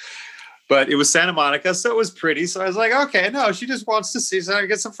great, but it was Santa Monica. So it was pretty. So I was like, okay, no, she just wants to see, so I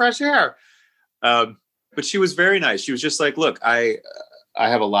get some fresh air. But she was very nice. She was just like, look, I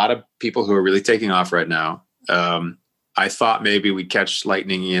have a lot of people who are really taking off right now. I thought maybe we'd catch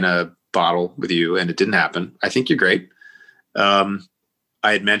lightning in a bottle with you, and it didn't happen. I think you're great. I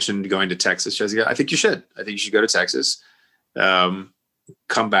had mentioned going to Texas. She was like, I think you should. I think you should go to Texas. Come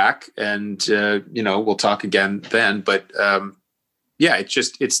back, and we'll talk again then. But yeah,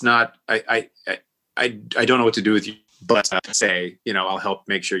 it's not. I don't know what to do with you, but say I'll help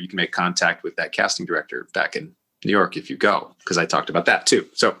make sure you can make contact with that casting director back in New York if you go, because I talked about that too.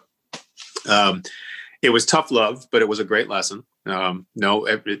 So it was tough love, but it was a great lesson.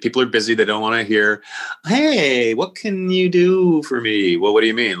 People are busy. They don't want to hear, hey, what can you do for me? Well, what do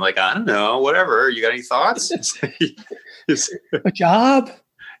you mean? Like, I don't know, whatever. You got any thoughts? A job?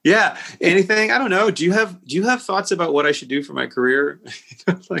 Yeah. Anything? I don't know. Do you have thoughts about what I should do for my career?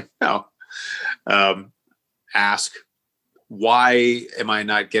 Like, no. Ask, why am I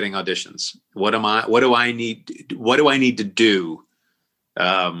not getting auditions? What do I need to do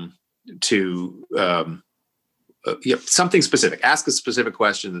something specific? Ask a specific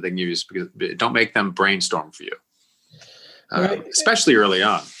question that they can use, because don't make them brainstorm for you, right. Especially early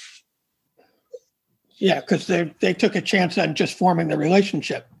on. Yeah, because they took a chance on just forming the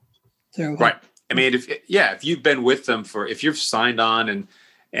relationship. So, right. I mean, if you've been with them if you've signed on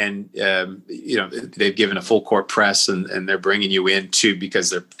and they've given a full court press and they're bringing you in too because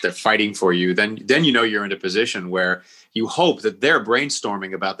they're fighting for you, then you're in a position where you hope that they're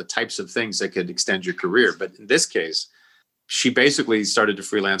brainstorming about the types of things that could extend your career. But in this case, she basically started to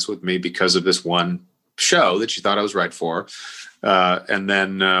freelance with me because of this one show that she thought I was right for, and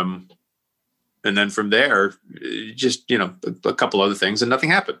then from there, just a couple other things, and nothing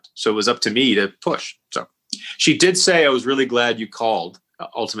happened. So it was up to me to push. So she did say, I was really glad you called.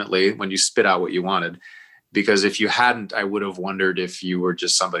 Ultimately, when you spit out what you wanted, because if you hadn't, I would have wondered if you were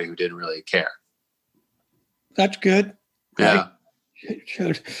just somebody who didn't really care. That's good. Yeah. Right?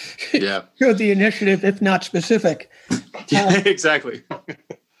 Showed the initiative, if not specific. Yeah, exactly.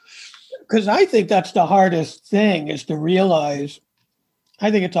 Because I think that's the hardest thing, is to realize, I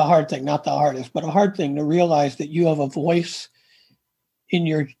think it's a hard thing, not the hardest, but a hard thing to realize that you have a voice in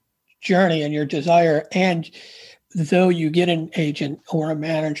your journey and your desire. And though you get an agent or a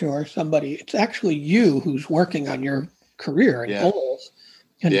manager or somebody, it's actually you who's working on your career and goals.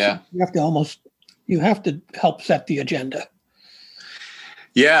 And so you have to help set the agenda.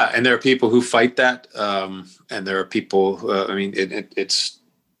 Yeah, and there are people who fight that, and there are people. I mean,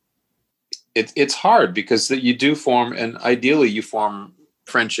 it's hard because that you do form, and ideally you form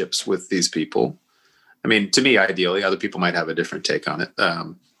friendships with these people. I mean, to me, ideally, other people might have a different take on it.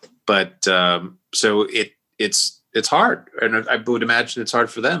 So it's hard, and I would imagine it's hard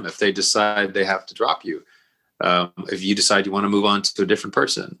for them if they decide they have to drop you. If you decide you want to move on to a different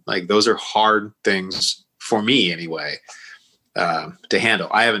person, like those are hard things for me anyway, to handle.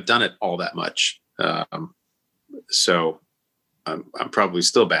 I haven't done it all that much, so I'm probably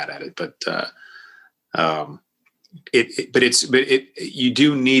still bad at it. You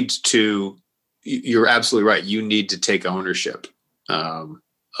do need to. You're absolutely right. You need to take ownership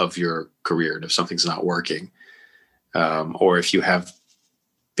of your career, and if something's not working, or if you have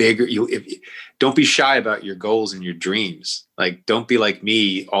bigger, don't be shy about your goals and your dreams. Like, don't be like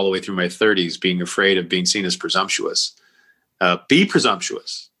me all the way through my 30s, being afraid of being seen as presumptuous. Be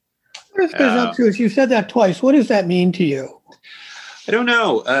presumptuous. What is presumptuous? You said that twice. What does that mean to you? I don't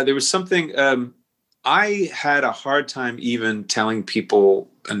know. There was something. I had a hard time even telling people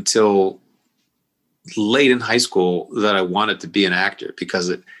until late in high school that I wanted to be an actor,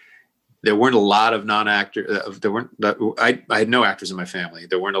 because there weren't a lot of non-actors. I had no actors in my family.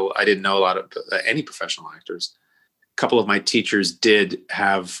 I didn't know a lot of any professional actors. A couple of my teachers did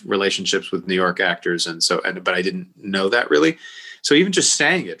have relationships with New York actors, but I didn't know that really. So even just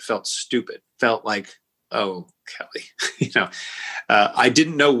saying it felt stupid. Felt like, oh, Kelly, I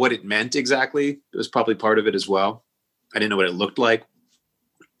didn't know what it meant exactly. It was probably part of it as well. I didn't know what it looked like.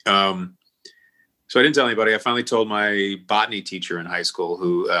 So I didn't tell anybody. I finally told my botany teacher in high school,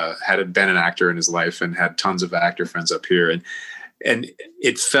 who had been an actor in his life and had tons of actor friends up here. And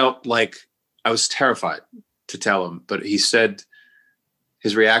it felt like I was terrified to tell him. But he said,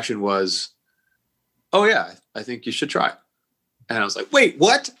 his reaction was, "Oh, yeah, I think you should try." And I was like, wait,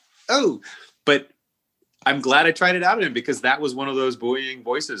 what? Oh, but I'm glad I tried it out of him, because that was one of those buoying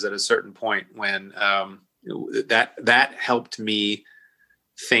voices at a certain point when that helped me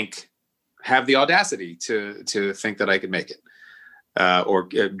have the audacity to think that I could make it, or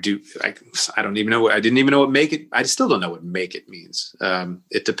do. I don't even know. I didn't even know what make it. I still don't know what make it means.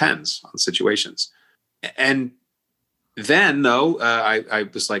 It depends on situations. And then though, I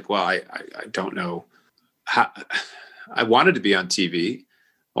was like, well, I don't know how. I wanted to be on TV.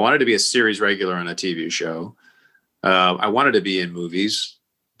 I wanted to be a series regular on a TV show. I wanted to be in movies,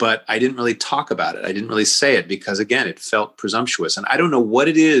 but I didn't really talk about it. I didn't really say it because, again, it felt presumptuous, and I don't know what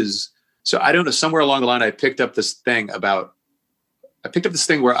it is. So I don't know, somewhere along the line, I picked up this thing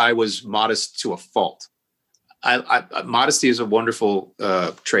where I was modest to a fault. Modesty is a wonderful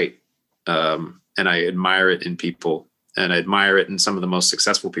trait. And I admire it in people, and I admire it in some of the most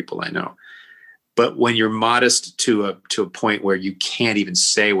successful people I know. But when you're modest to a point where you can't even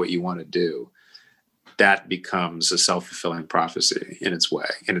say what you want to do, that becomes a self-fulfilling prophecy in its way.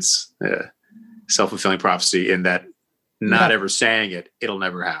 And it's a self-fulfilling prophecy in that not ever saying it, it'll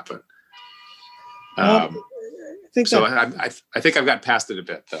never happen. I think I've got past it a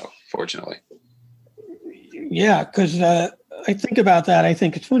bit, though, fortunately. Yeah, because I think about that. I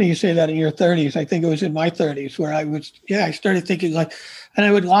think it's funny you say that in your 30s. I think it was in my 30s where I started thinking and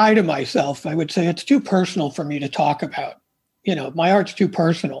I would lie to myself. I would say it's too personal for me to talk about. My art's too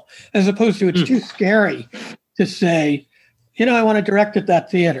personal, as opposed to it's too scary to say, I want to direct at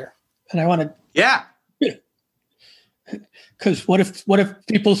that theater, and I want to. Yeah. Because what if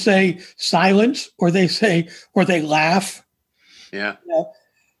people say silence, or they laugh? Yeah.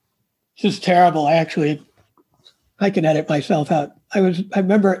 It's just terrible. I can edit myself out. I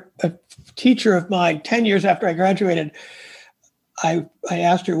remember a teacher of mine 10 years after I graduated, I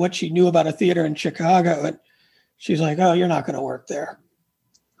asked her what she knew about a theater in Chicago, and she's like, "Oh, you're not going to work there."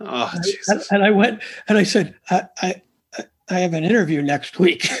 Oh, Jesus. And I went and I said, I have an interview next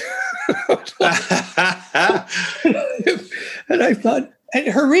week. And I thought, and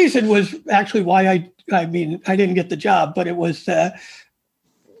her reason was actually why I didn't get the job, but it was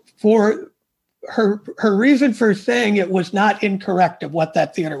for her reason for saying it was not incorrect of what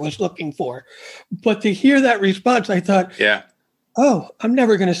that theater was looking for. But to hear that response, I thought, yeah, oh, I'm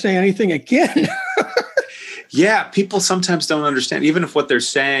never going to say anything again. Yeah, people sometimes don't understand, even if what they're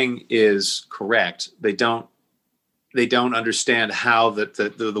saying is correct, they don't understand how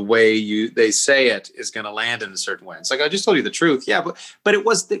the way they say it is going to land in a certain way. It's like, I just told you the truth. Yeah, but it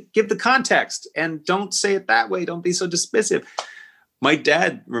was give the context, and don't say it that way. Don't be so dismissive. My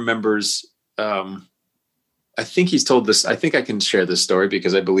dad remembers, I think he's told this. I think I can share this story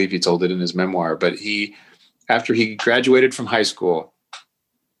because I believe he told it in his memoir, but after he graduated from high school,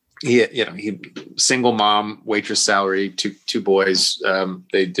 he single mom, waitress salary, two boys.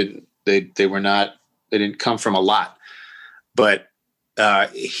 They didn't come from a lot, but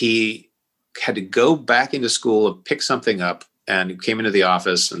he had to go back into school and pick something up, and he came into the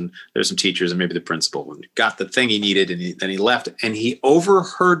office, and there's some teachers and maybe the principal, and got the thing he needed, and then he left, and he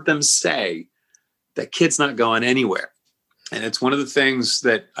overheard them say that kid's not going anywhere. And it's one of the things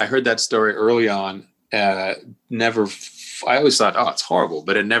that I heard that story early on. I always thought, oh, it's horrible,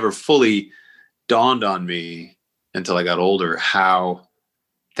 but it never fully dawned on me until I got older how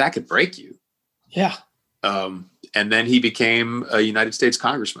that could break you. Yeah. And then he became a United States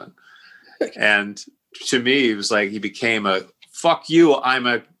congressman. And to me, it was like he became a fuck you, I'm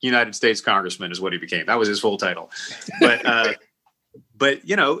a United States congressman is what he became. That was his full title. But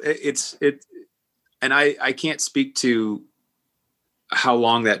you know, and I can't speak to how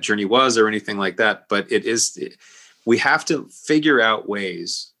long that journey was or anything like that, but we have to figure out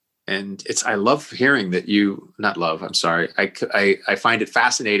ways. And I love hearing that I find it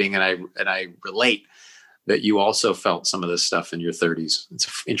fascinating, and I relate that you also felt some of this stuff in your 30s. It's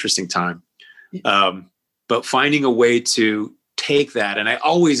an interesting time. But finding a way to take that, and I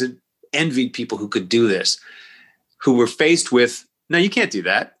always envied people who could do this, who were faced with, no, you can't do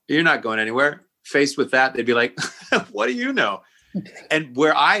that. You're not going anywhere. Faced with that, they'd be like, what do you know? And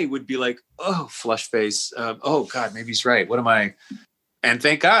where I would be like, oh, flush face. Oh God, maybe he's right. What am I? And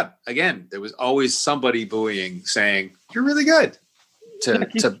thank God, again, there was always somebody buoying, saying, you're really good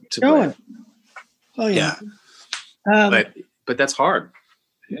to going. Oh yeah. But that's hard.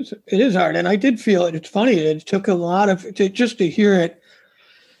 It is hard. And I did feel it. It's funny. It took a lot to hear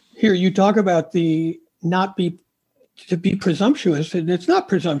you talk about to be presumptuous. And it's not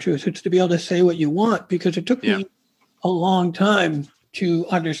presumptuous. It's to be able to say what you want, because it took me a long time to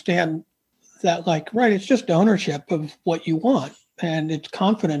understand that, like, right, it's just ownership of what you want, and it's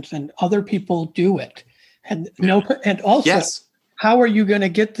confidence, and other people do it. And and also, how are you going to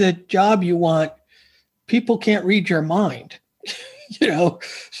get the job you want? People can't read your mind. So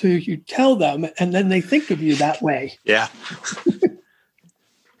you tell them, and then they think of you that way. Yeah.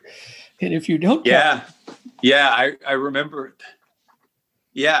 And if you don't, I remember.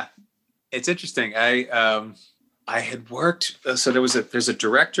 Yeah, it's interesting. I had worked. So there's a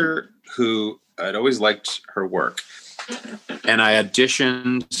director who I'd always liked her work, and I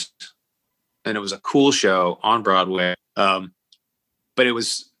auditioned, and it was a cool show on Broadway. But it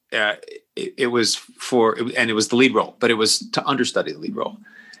was. It was the lead role, but it was to understudy the lead role.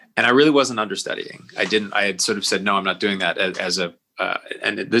 And I really wasn't understudying. I had sort of said, no, I'm not doing that and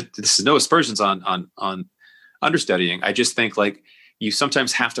this is no aspersions on understudying. I just think, like, you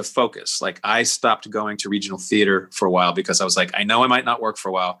sometimes have to focus. Like, I stopped going to regional theater for a while because I was like, I know I might not work for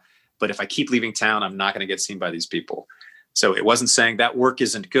a while, but if I keep leaving town, I'm not going to get seen by these people. So it wasn't saying that work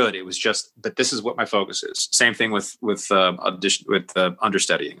isn't good. It was just, but this is what my focus is. Same thing with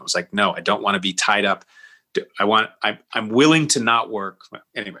understudying. It was like, no, I don't want to be tied up. I'm willing to not work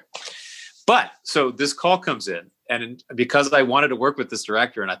anyway. But so this call comes in, and because I wanted to work with this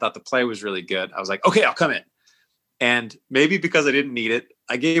director and I thought the play was really good, I was like, okay, I'll come in. And maybe because I didn't need it,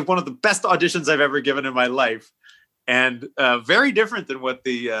 I gave one of the best auditions I've ever given in my life. And very different than what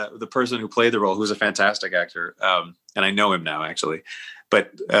the person who played the role, who's a fantastic actor, and I know him now, actually,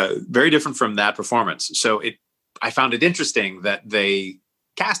 but very different from that performance. So I found it interesting that they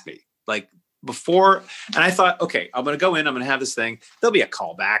cast me like before, and I thought, okay, I'm going to go in, I'm going to have this thing. There'll be a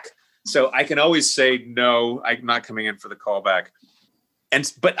callback, so I can always say no, I'm not coming in for the callback.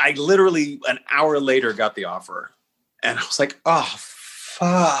 But I literally an hour later got the offer, and I was like, oh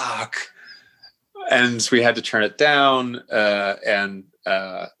fuck. And we had to turn it down. And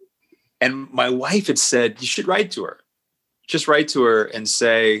my wife had said, you should write to her. Just write to her and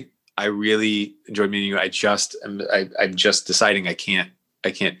say, I really enjoyed meeting you. I'm just deciding I can't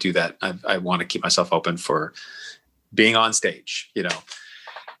do that. I want to keep myself open for being on stage,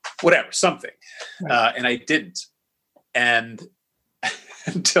 whatever, something. Right. And I didn't. And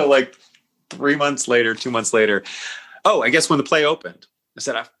until like 2 months later, I guess when the play opened, I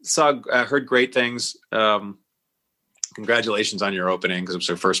said, I heard great things. Congratulations on your opening, because it was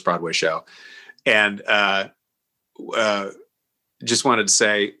our first Broadway show. And just wanted to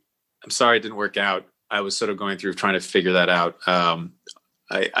say, I'm sorry it didn't work out. I was sort of going through trying to figure that out. I'm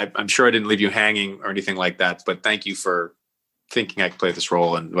sure I didn't leave you hanging or anything like that, but thank you for thinking I could play this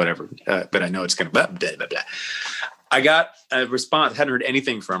role and whatever. But I know it's going to blah, blah, blah, blah. I got a response. Hadn't heard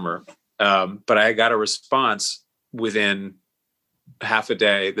anything from her, but I got a response within half a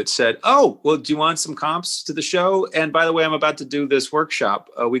day that said, oh, well, do you want some comps to the show? And by the way, I'm about to do this workshop,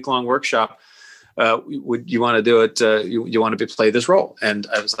 a week-long workshop would you want to do it? You want to play this role? And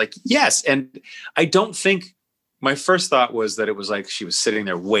I was like, yes. And I don't think my first thought was that it was like she was sitting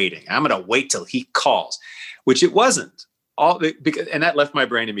there waiting. I'm going to wait till he calls, which it wasn't. And that left my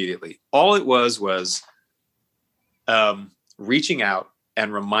brain immediately. All it was reaching out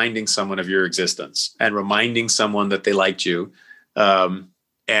and reminding someone of your existence and reminding someone that they liked you,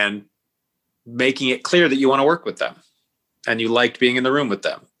 and making it clear that you want to work with them and you liked being in the room with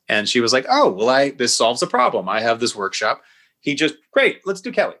them. And she was like, oh, well, this solves the problem. I have this workshop. Great. Let's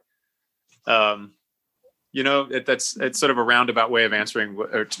do Kelly. It's sort of a roundabout way of answering. No,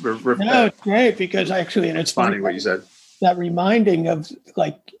 it's great because actually, and it's funny what you said. That reminding of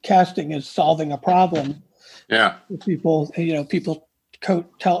like casting is solving a problem. Yeah. People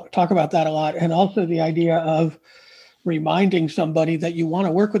talk about that a lot. And also the idea of reminding somebody that you want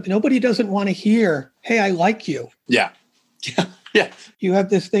to work with. Nobody doesn't want to hear, hey, I like you. Yeah. Yeah. You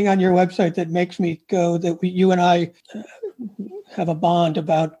have this thing on your website that makes me go that you and I have a bond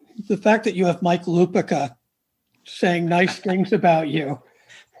about the fact that you have Mike Lupica saying nice things about you.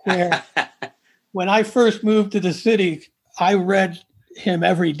 Where when I first moved to the city, I read him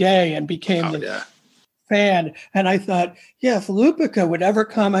every day and became a fan. And I thought, if Lupica would ever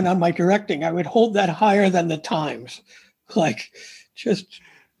comment on my directing, I would hold that higher than the Times. That's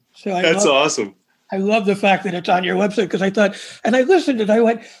awesome. I love the fact that it's on your website because I thought, and I listened and I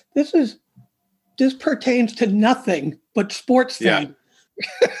went, this pertains to nothing but sports thing.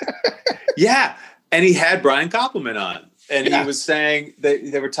 Yeah. And he had Brian Koppelman on. And he was saying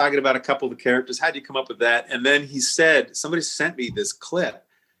they were talking about a couple of the characters. How did you come up with that? And then he said, somebody sent me this clip.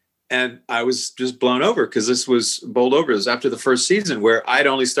 And I was just blown over because this was bowled over. It was after the first season where I'd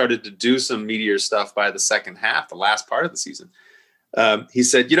only started to do some meteor stuff by the second half, the last part of the season. He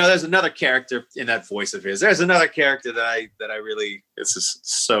said, there's another character in that voice of his. There's another character that I really, this is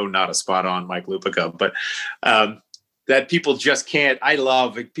so not a spot on Mike Lupica, but that people just can't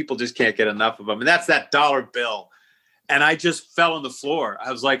get enough of him. And that's that dollar bill. And I just fell on the floor.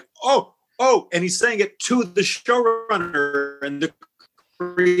 I was like, oh, and he's saying it to the showrunner and the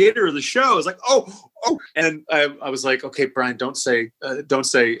creator of the show. I was like, oh. And I was like, okay, Brian, don't say,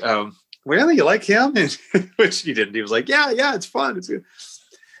 really, you like him? And, which he didn't. He was like, yeah, it's fun. It's good.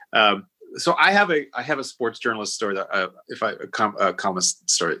 So I have a sports journalist story that columnist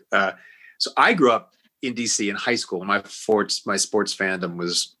story. So I grew up in DC in high school. My sports fandom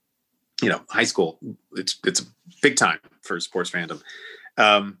was, high school. It's big time for sports fandom.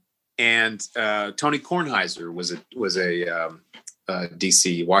 And Tony Kornheiser was a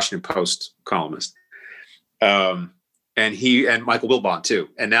DC Washington Post columnist. And he and Michael Wilbon too.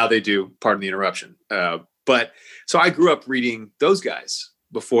 And now they do Pardon the Interruption. But so I grew up reading those guys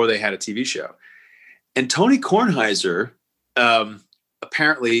before they had a TV show. And Tony Kornheiser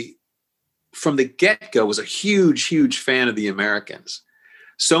apparently from the get-go was a huge, huge fan of the Americans.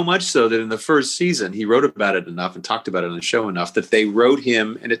 So much so that in the first season, he wrote about it enough and talked about it on the show enough that they wrote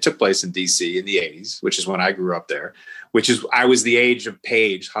him, and it took place in DC in the 80s, which is when I grew up there, I was the age of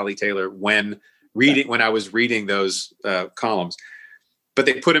Paige, Holly Taylor, when I was reading those columns. But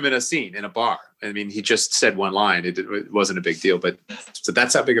they put him in a scene in a bar. I mean, he just said one line. It wasn't a big deal, but so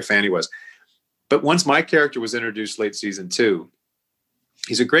that's how big a fan he was. But once my character was introduced late season 2,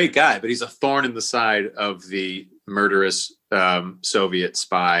 he's a great guy, but he's a thorn in the side of the murderous Soviet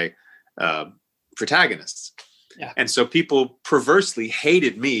spy protagonists. Yeah. And so people perversely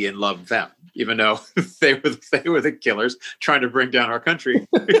hated me and loved them, even though they were the killers trying to bring down our country.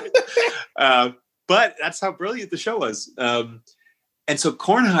 But that's how brilliant the show was. And so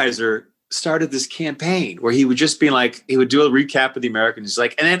Kornheiser started this campaign where he would just be like, he would do a recap of the Americans. He's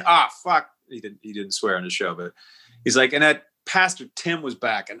like, and then, fuck. He didn't swear on the show, but he's like, and that Pastor Tim was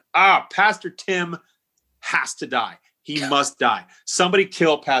back. And Pastor Tim has to die. He must die. Somebody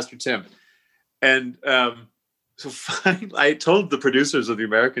kill Pastor Tim. And so finally, I told the producers of the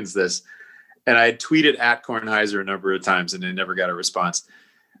Americans this, and I had tweeted at Kornheiser a number of times, and they never got a response.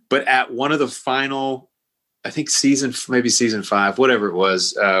 But at one of the final, I think season 5, whatever it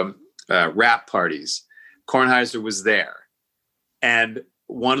was, rap parties, Kornheiser was there. And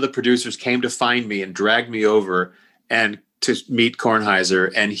one of the producers came to find me and dragged me over and to meet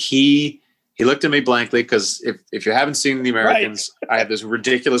Kornheiser. And he looked at me blankly because if you haven't seen the Americans, right. I have this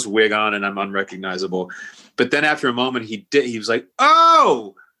ridiculous wig on and I'm unrecognizable. But then after a moment, he was like,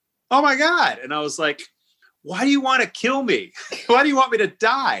 oh my God. And I was like, why do you want to kill me? Why do you want me to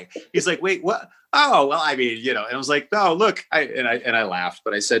die? He's like, wait, what? Oh, well, I mean, and I was like, no, look, I laughed,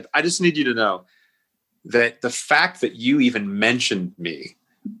 but I said, I just need you to know that the fact that you even mentioned me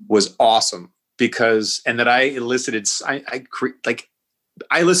was awesome and that I elicited,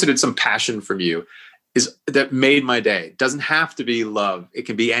 I elicited some passion from you is that made my day. It doesn't have to be love. It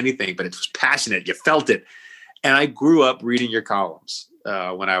can be anything, but it was passionate. You felt it. And I grew up reading your columns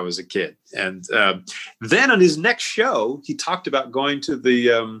when I was a kid. And then on his next show, he talked about going to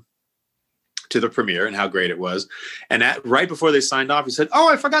the premiere and how great it was. And right before they signed off, he said, "Oh,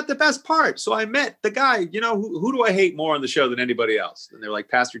 I forgot the best part. So I met the guy, who do I hate more on the show than anybody else?" And they're like,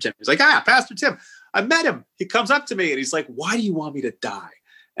 "Pastor Tim." He's like, "Pastor Tim. I met him. He comes up to me and he's like, 'Why do you want me to die?'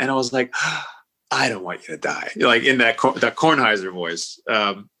 And I was like, 'I don't want you to die.'" Like in that Kornheiser voice.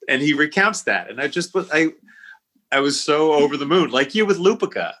 And he recounts that. And I was so over the moon, like you with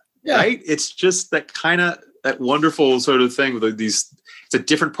Lupica, right? It's just that wonderful sort of thing with these. It's a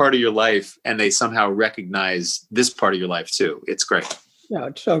different part of your life, and they somehow recognize this part of your life too. It's great. No,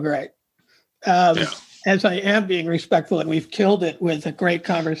 it's so great. As I am being respectful, and we've killed it with a great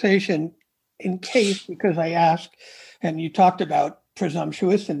conversation, in case, because I asked, and you talked about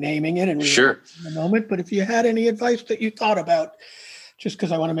presumptuous and naming it, and sure in a moment. But if you had any advice that you thought about, just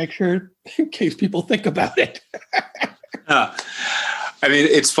because I want to make sure, in case people think about it. I mean,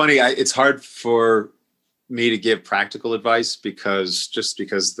 it's funny. It's hard for me to give practical advice because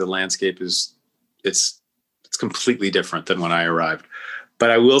the landscape it's completely different than when I arrived. But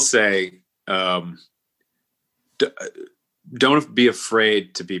I will say, don't be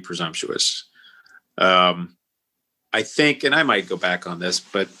afraid to be presumptuous. I think, and I might go back on this,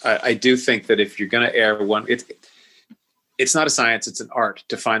 but I do think that if you're going to air one, it's not a science, it's an art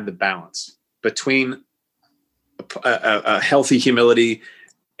to find the balance between a healthy humility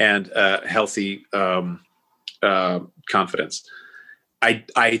and a healthy confidence.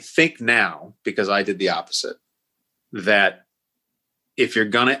 I think now, because I did the opposite, that if you're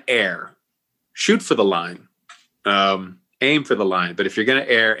going to err, shoot for the line, aim for the line. But if you're going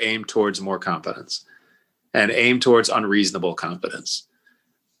to err, aim towards more confidence and aim towards unreasonable confidence.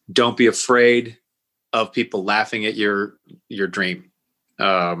 Don't be afraid of people laughing at your dream,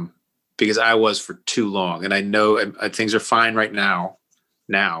 because I was for too long. And I know things are fine right now,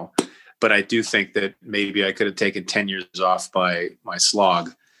 but I do think that maybe I could have taken 10 years off by my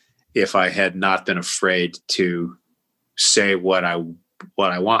slog if I had not been afraid to say what I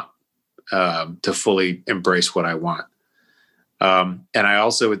want, to fully embrace what I want. And I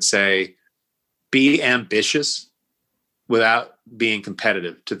also would say, be ambitious without being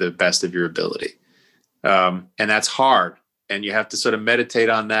competitive to the best of your ability. And that's hard. And you have to sort of meditate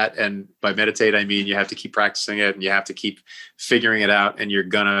on that. And by meditate, I mean, you have to keep practicing it and you have to keep figuring it out. And you're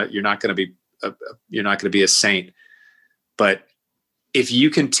not going to be a saint. But if you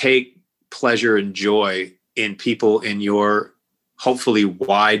can take pleasure and joy in people in your hopefully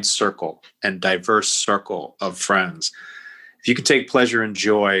wide circle and diverse circle of friends, if you can take pleasure and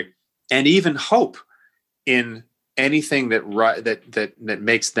joy and even hope in anything that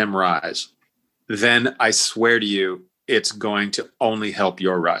makes them rise, then I swear to you, it's going to only help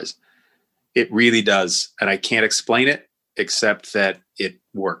your rise. It really does. And I can't explain it except that it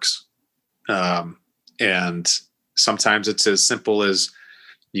works. And sometimes it's as simple as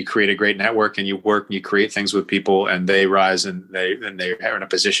you create a great network and you work and you create things with people and they rise and they're in a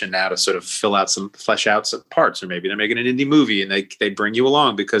position now to sort of flesh out some parts, or maybe they're making an indie movie and they bring you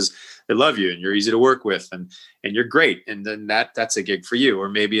along because they love you and you're easy to work with and you're great. And then that's a gig for you. Or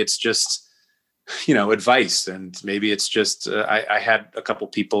maybe it's just, advice. And maybe it's just, I had a couple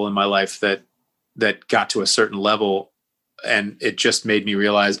people in my life that got to a certain level and it just made me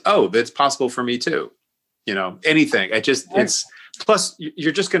realize, oh, that's possible for me too. Anything. It's, plus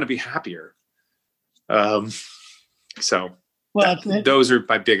you're just going to be happier. Those are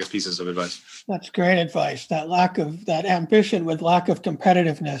my biggest pieces of advice. That's great advice. That ambition with lack of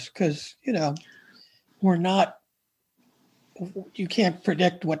competitiveness, because, you can't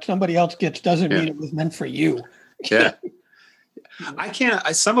predict what somebody else gets doesn't mean it was meant for you. Yeah.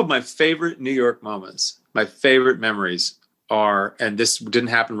 Some of my favorite New York moments, my favorite memories are, and this didn't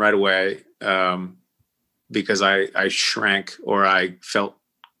happen right away, because I shrank or I felt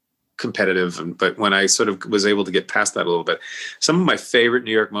competitive. But when I sort of was able to get past that a little bit, some of my favorite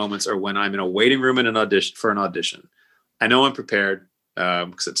New York moments are when I'm in a waiting room in an audition. I know I'm prepared,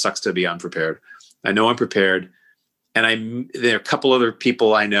 because it sucks to be unprepared. I know I'm prepared. And there are a couple other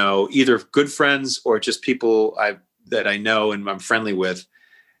people I know, either good friends or just people that I know and I'm friendly with,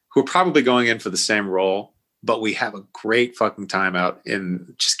 who are probably going in for the same role, but we have a great fucking time out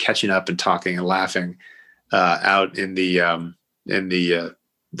in just catching up and talking and laughing out in the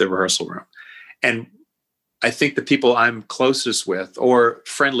rehearsal room. And I think the people I'm closest with or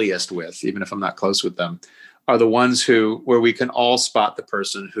friendliest with, even if I'm not close with them, are the ones where we can all spot the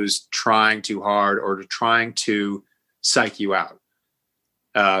person who's trying too hard or trying to psych you out.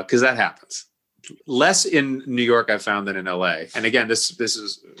 because that happens. Less in New York, I found, than in LA. And again, this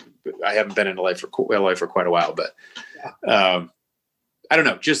is, I haven't been in LA for quite a while, but I don't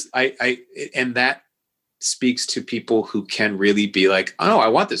know. Just and that speaks to people who can really be like, oh, I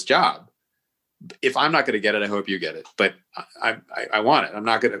want this job. If I'm not going to get it, I hope you get it. But I want it. I'm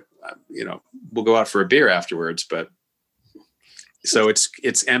not going to, we'll go out for a beer afterwards. But so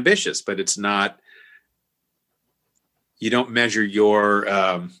it's ambitious, but it's not. You don't measure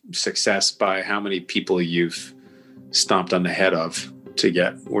your success by how many people you've stomped on the head of to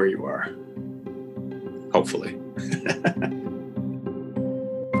get where you are. Hopefully.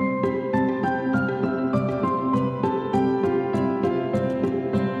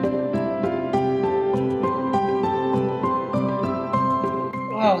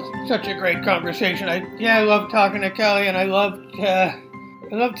 Well, such a great conversation. I love talking to Kelly, and I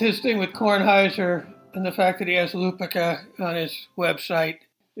loved his thing with Kornheiser and the fact that he has Lupica on his website.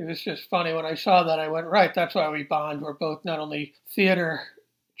 It was just funny when I saw that. I went, right, that's why we bond. We're both not only theater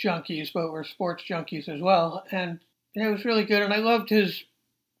junkies, but we're sports junkies as well. And it was really good. And I loved his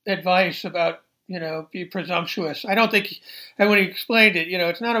advice about, be presumptuous. I don't think, and when he explained it,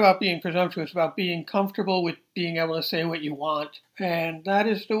 it's not about being presumptuous, it's about being comfortable with being able to say what you want. And that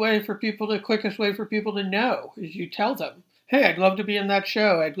is the quickest way for people to know, is you tell them, hey, I'd love to be in that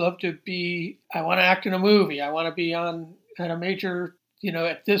show. I want to act in a movie. I want to be at a major,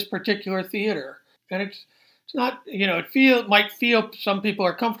 at this particular theater. And it's not, might feel some people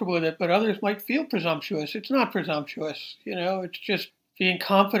are comfortable with it, but others might feel presumptuous. It's not presumptuous. It's just being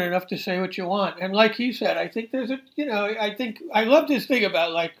confident enough to say what you want. And like he said, I think I loved his thing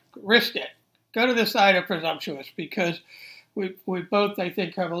about risk it. Go to the side of presumptuous, because we both, I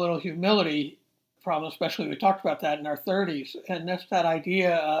think, have a little humility problem, especially we talked about that in our 30s. And that's that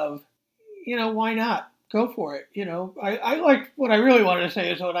idea of, why not? Go for it. I like, what I really wanted to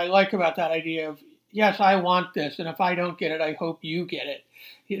say is what I like about that idea of, yes, I want this. And if I don't get it, I hope you get it.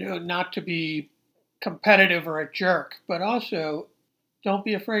 Not to be competitive or a jerk, but also don't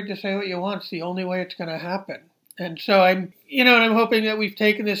be afraid to say what you want. It's the only way it's going to happen. And so I'm hoping that we've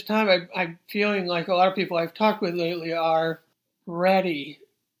taken this time. I'm feeling like a lot of people I've talked with lately are ready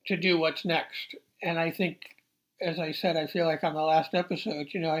to do what's next. And I think, as I said, I feel like on the last episode,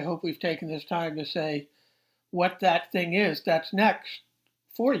 I hope we've taken this time to say what that thing is that's next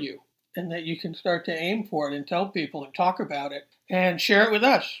for you, and that you can start to aim for it and tell people and talk about it and share it with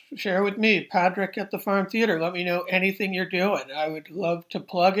us. Share it with me, Patrick at the Farm Theater. Let me know anything you're doing. I would love to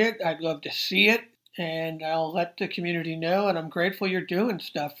plug it. I'd love to see it, and I'll let the community know. And I'm grateful you're doing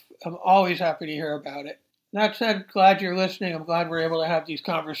stuff. I'm always happy to hear about it. That said, glad you're listening. I'm glad we're able to have these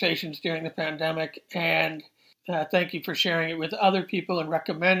conversations during the pandemic. And thank you for sharing it with other people and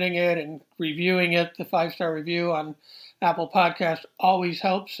recommending it and reviewing it. The 5-star review on Apple Podcast always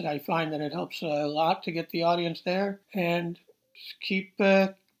helps. And I find that it helps a lot to get the audience there. And just keep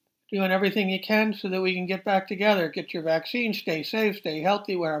doing everything you can so that we can get back together. Get your vaccine, stay safe, stay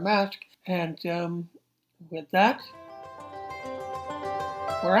healthy, wear a mask. And with that,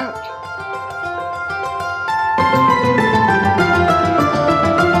 we're out.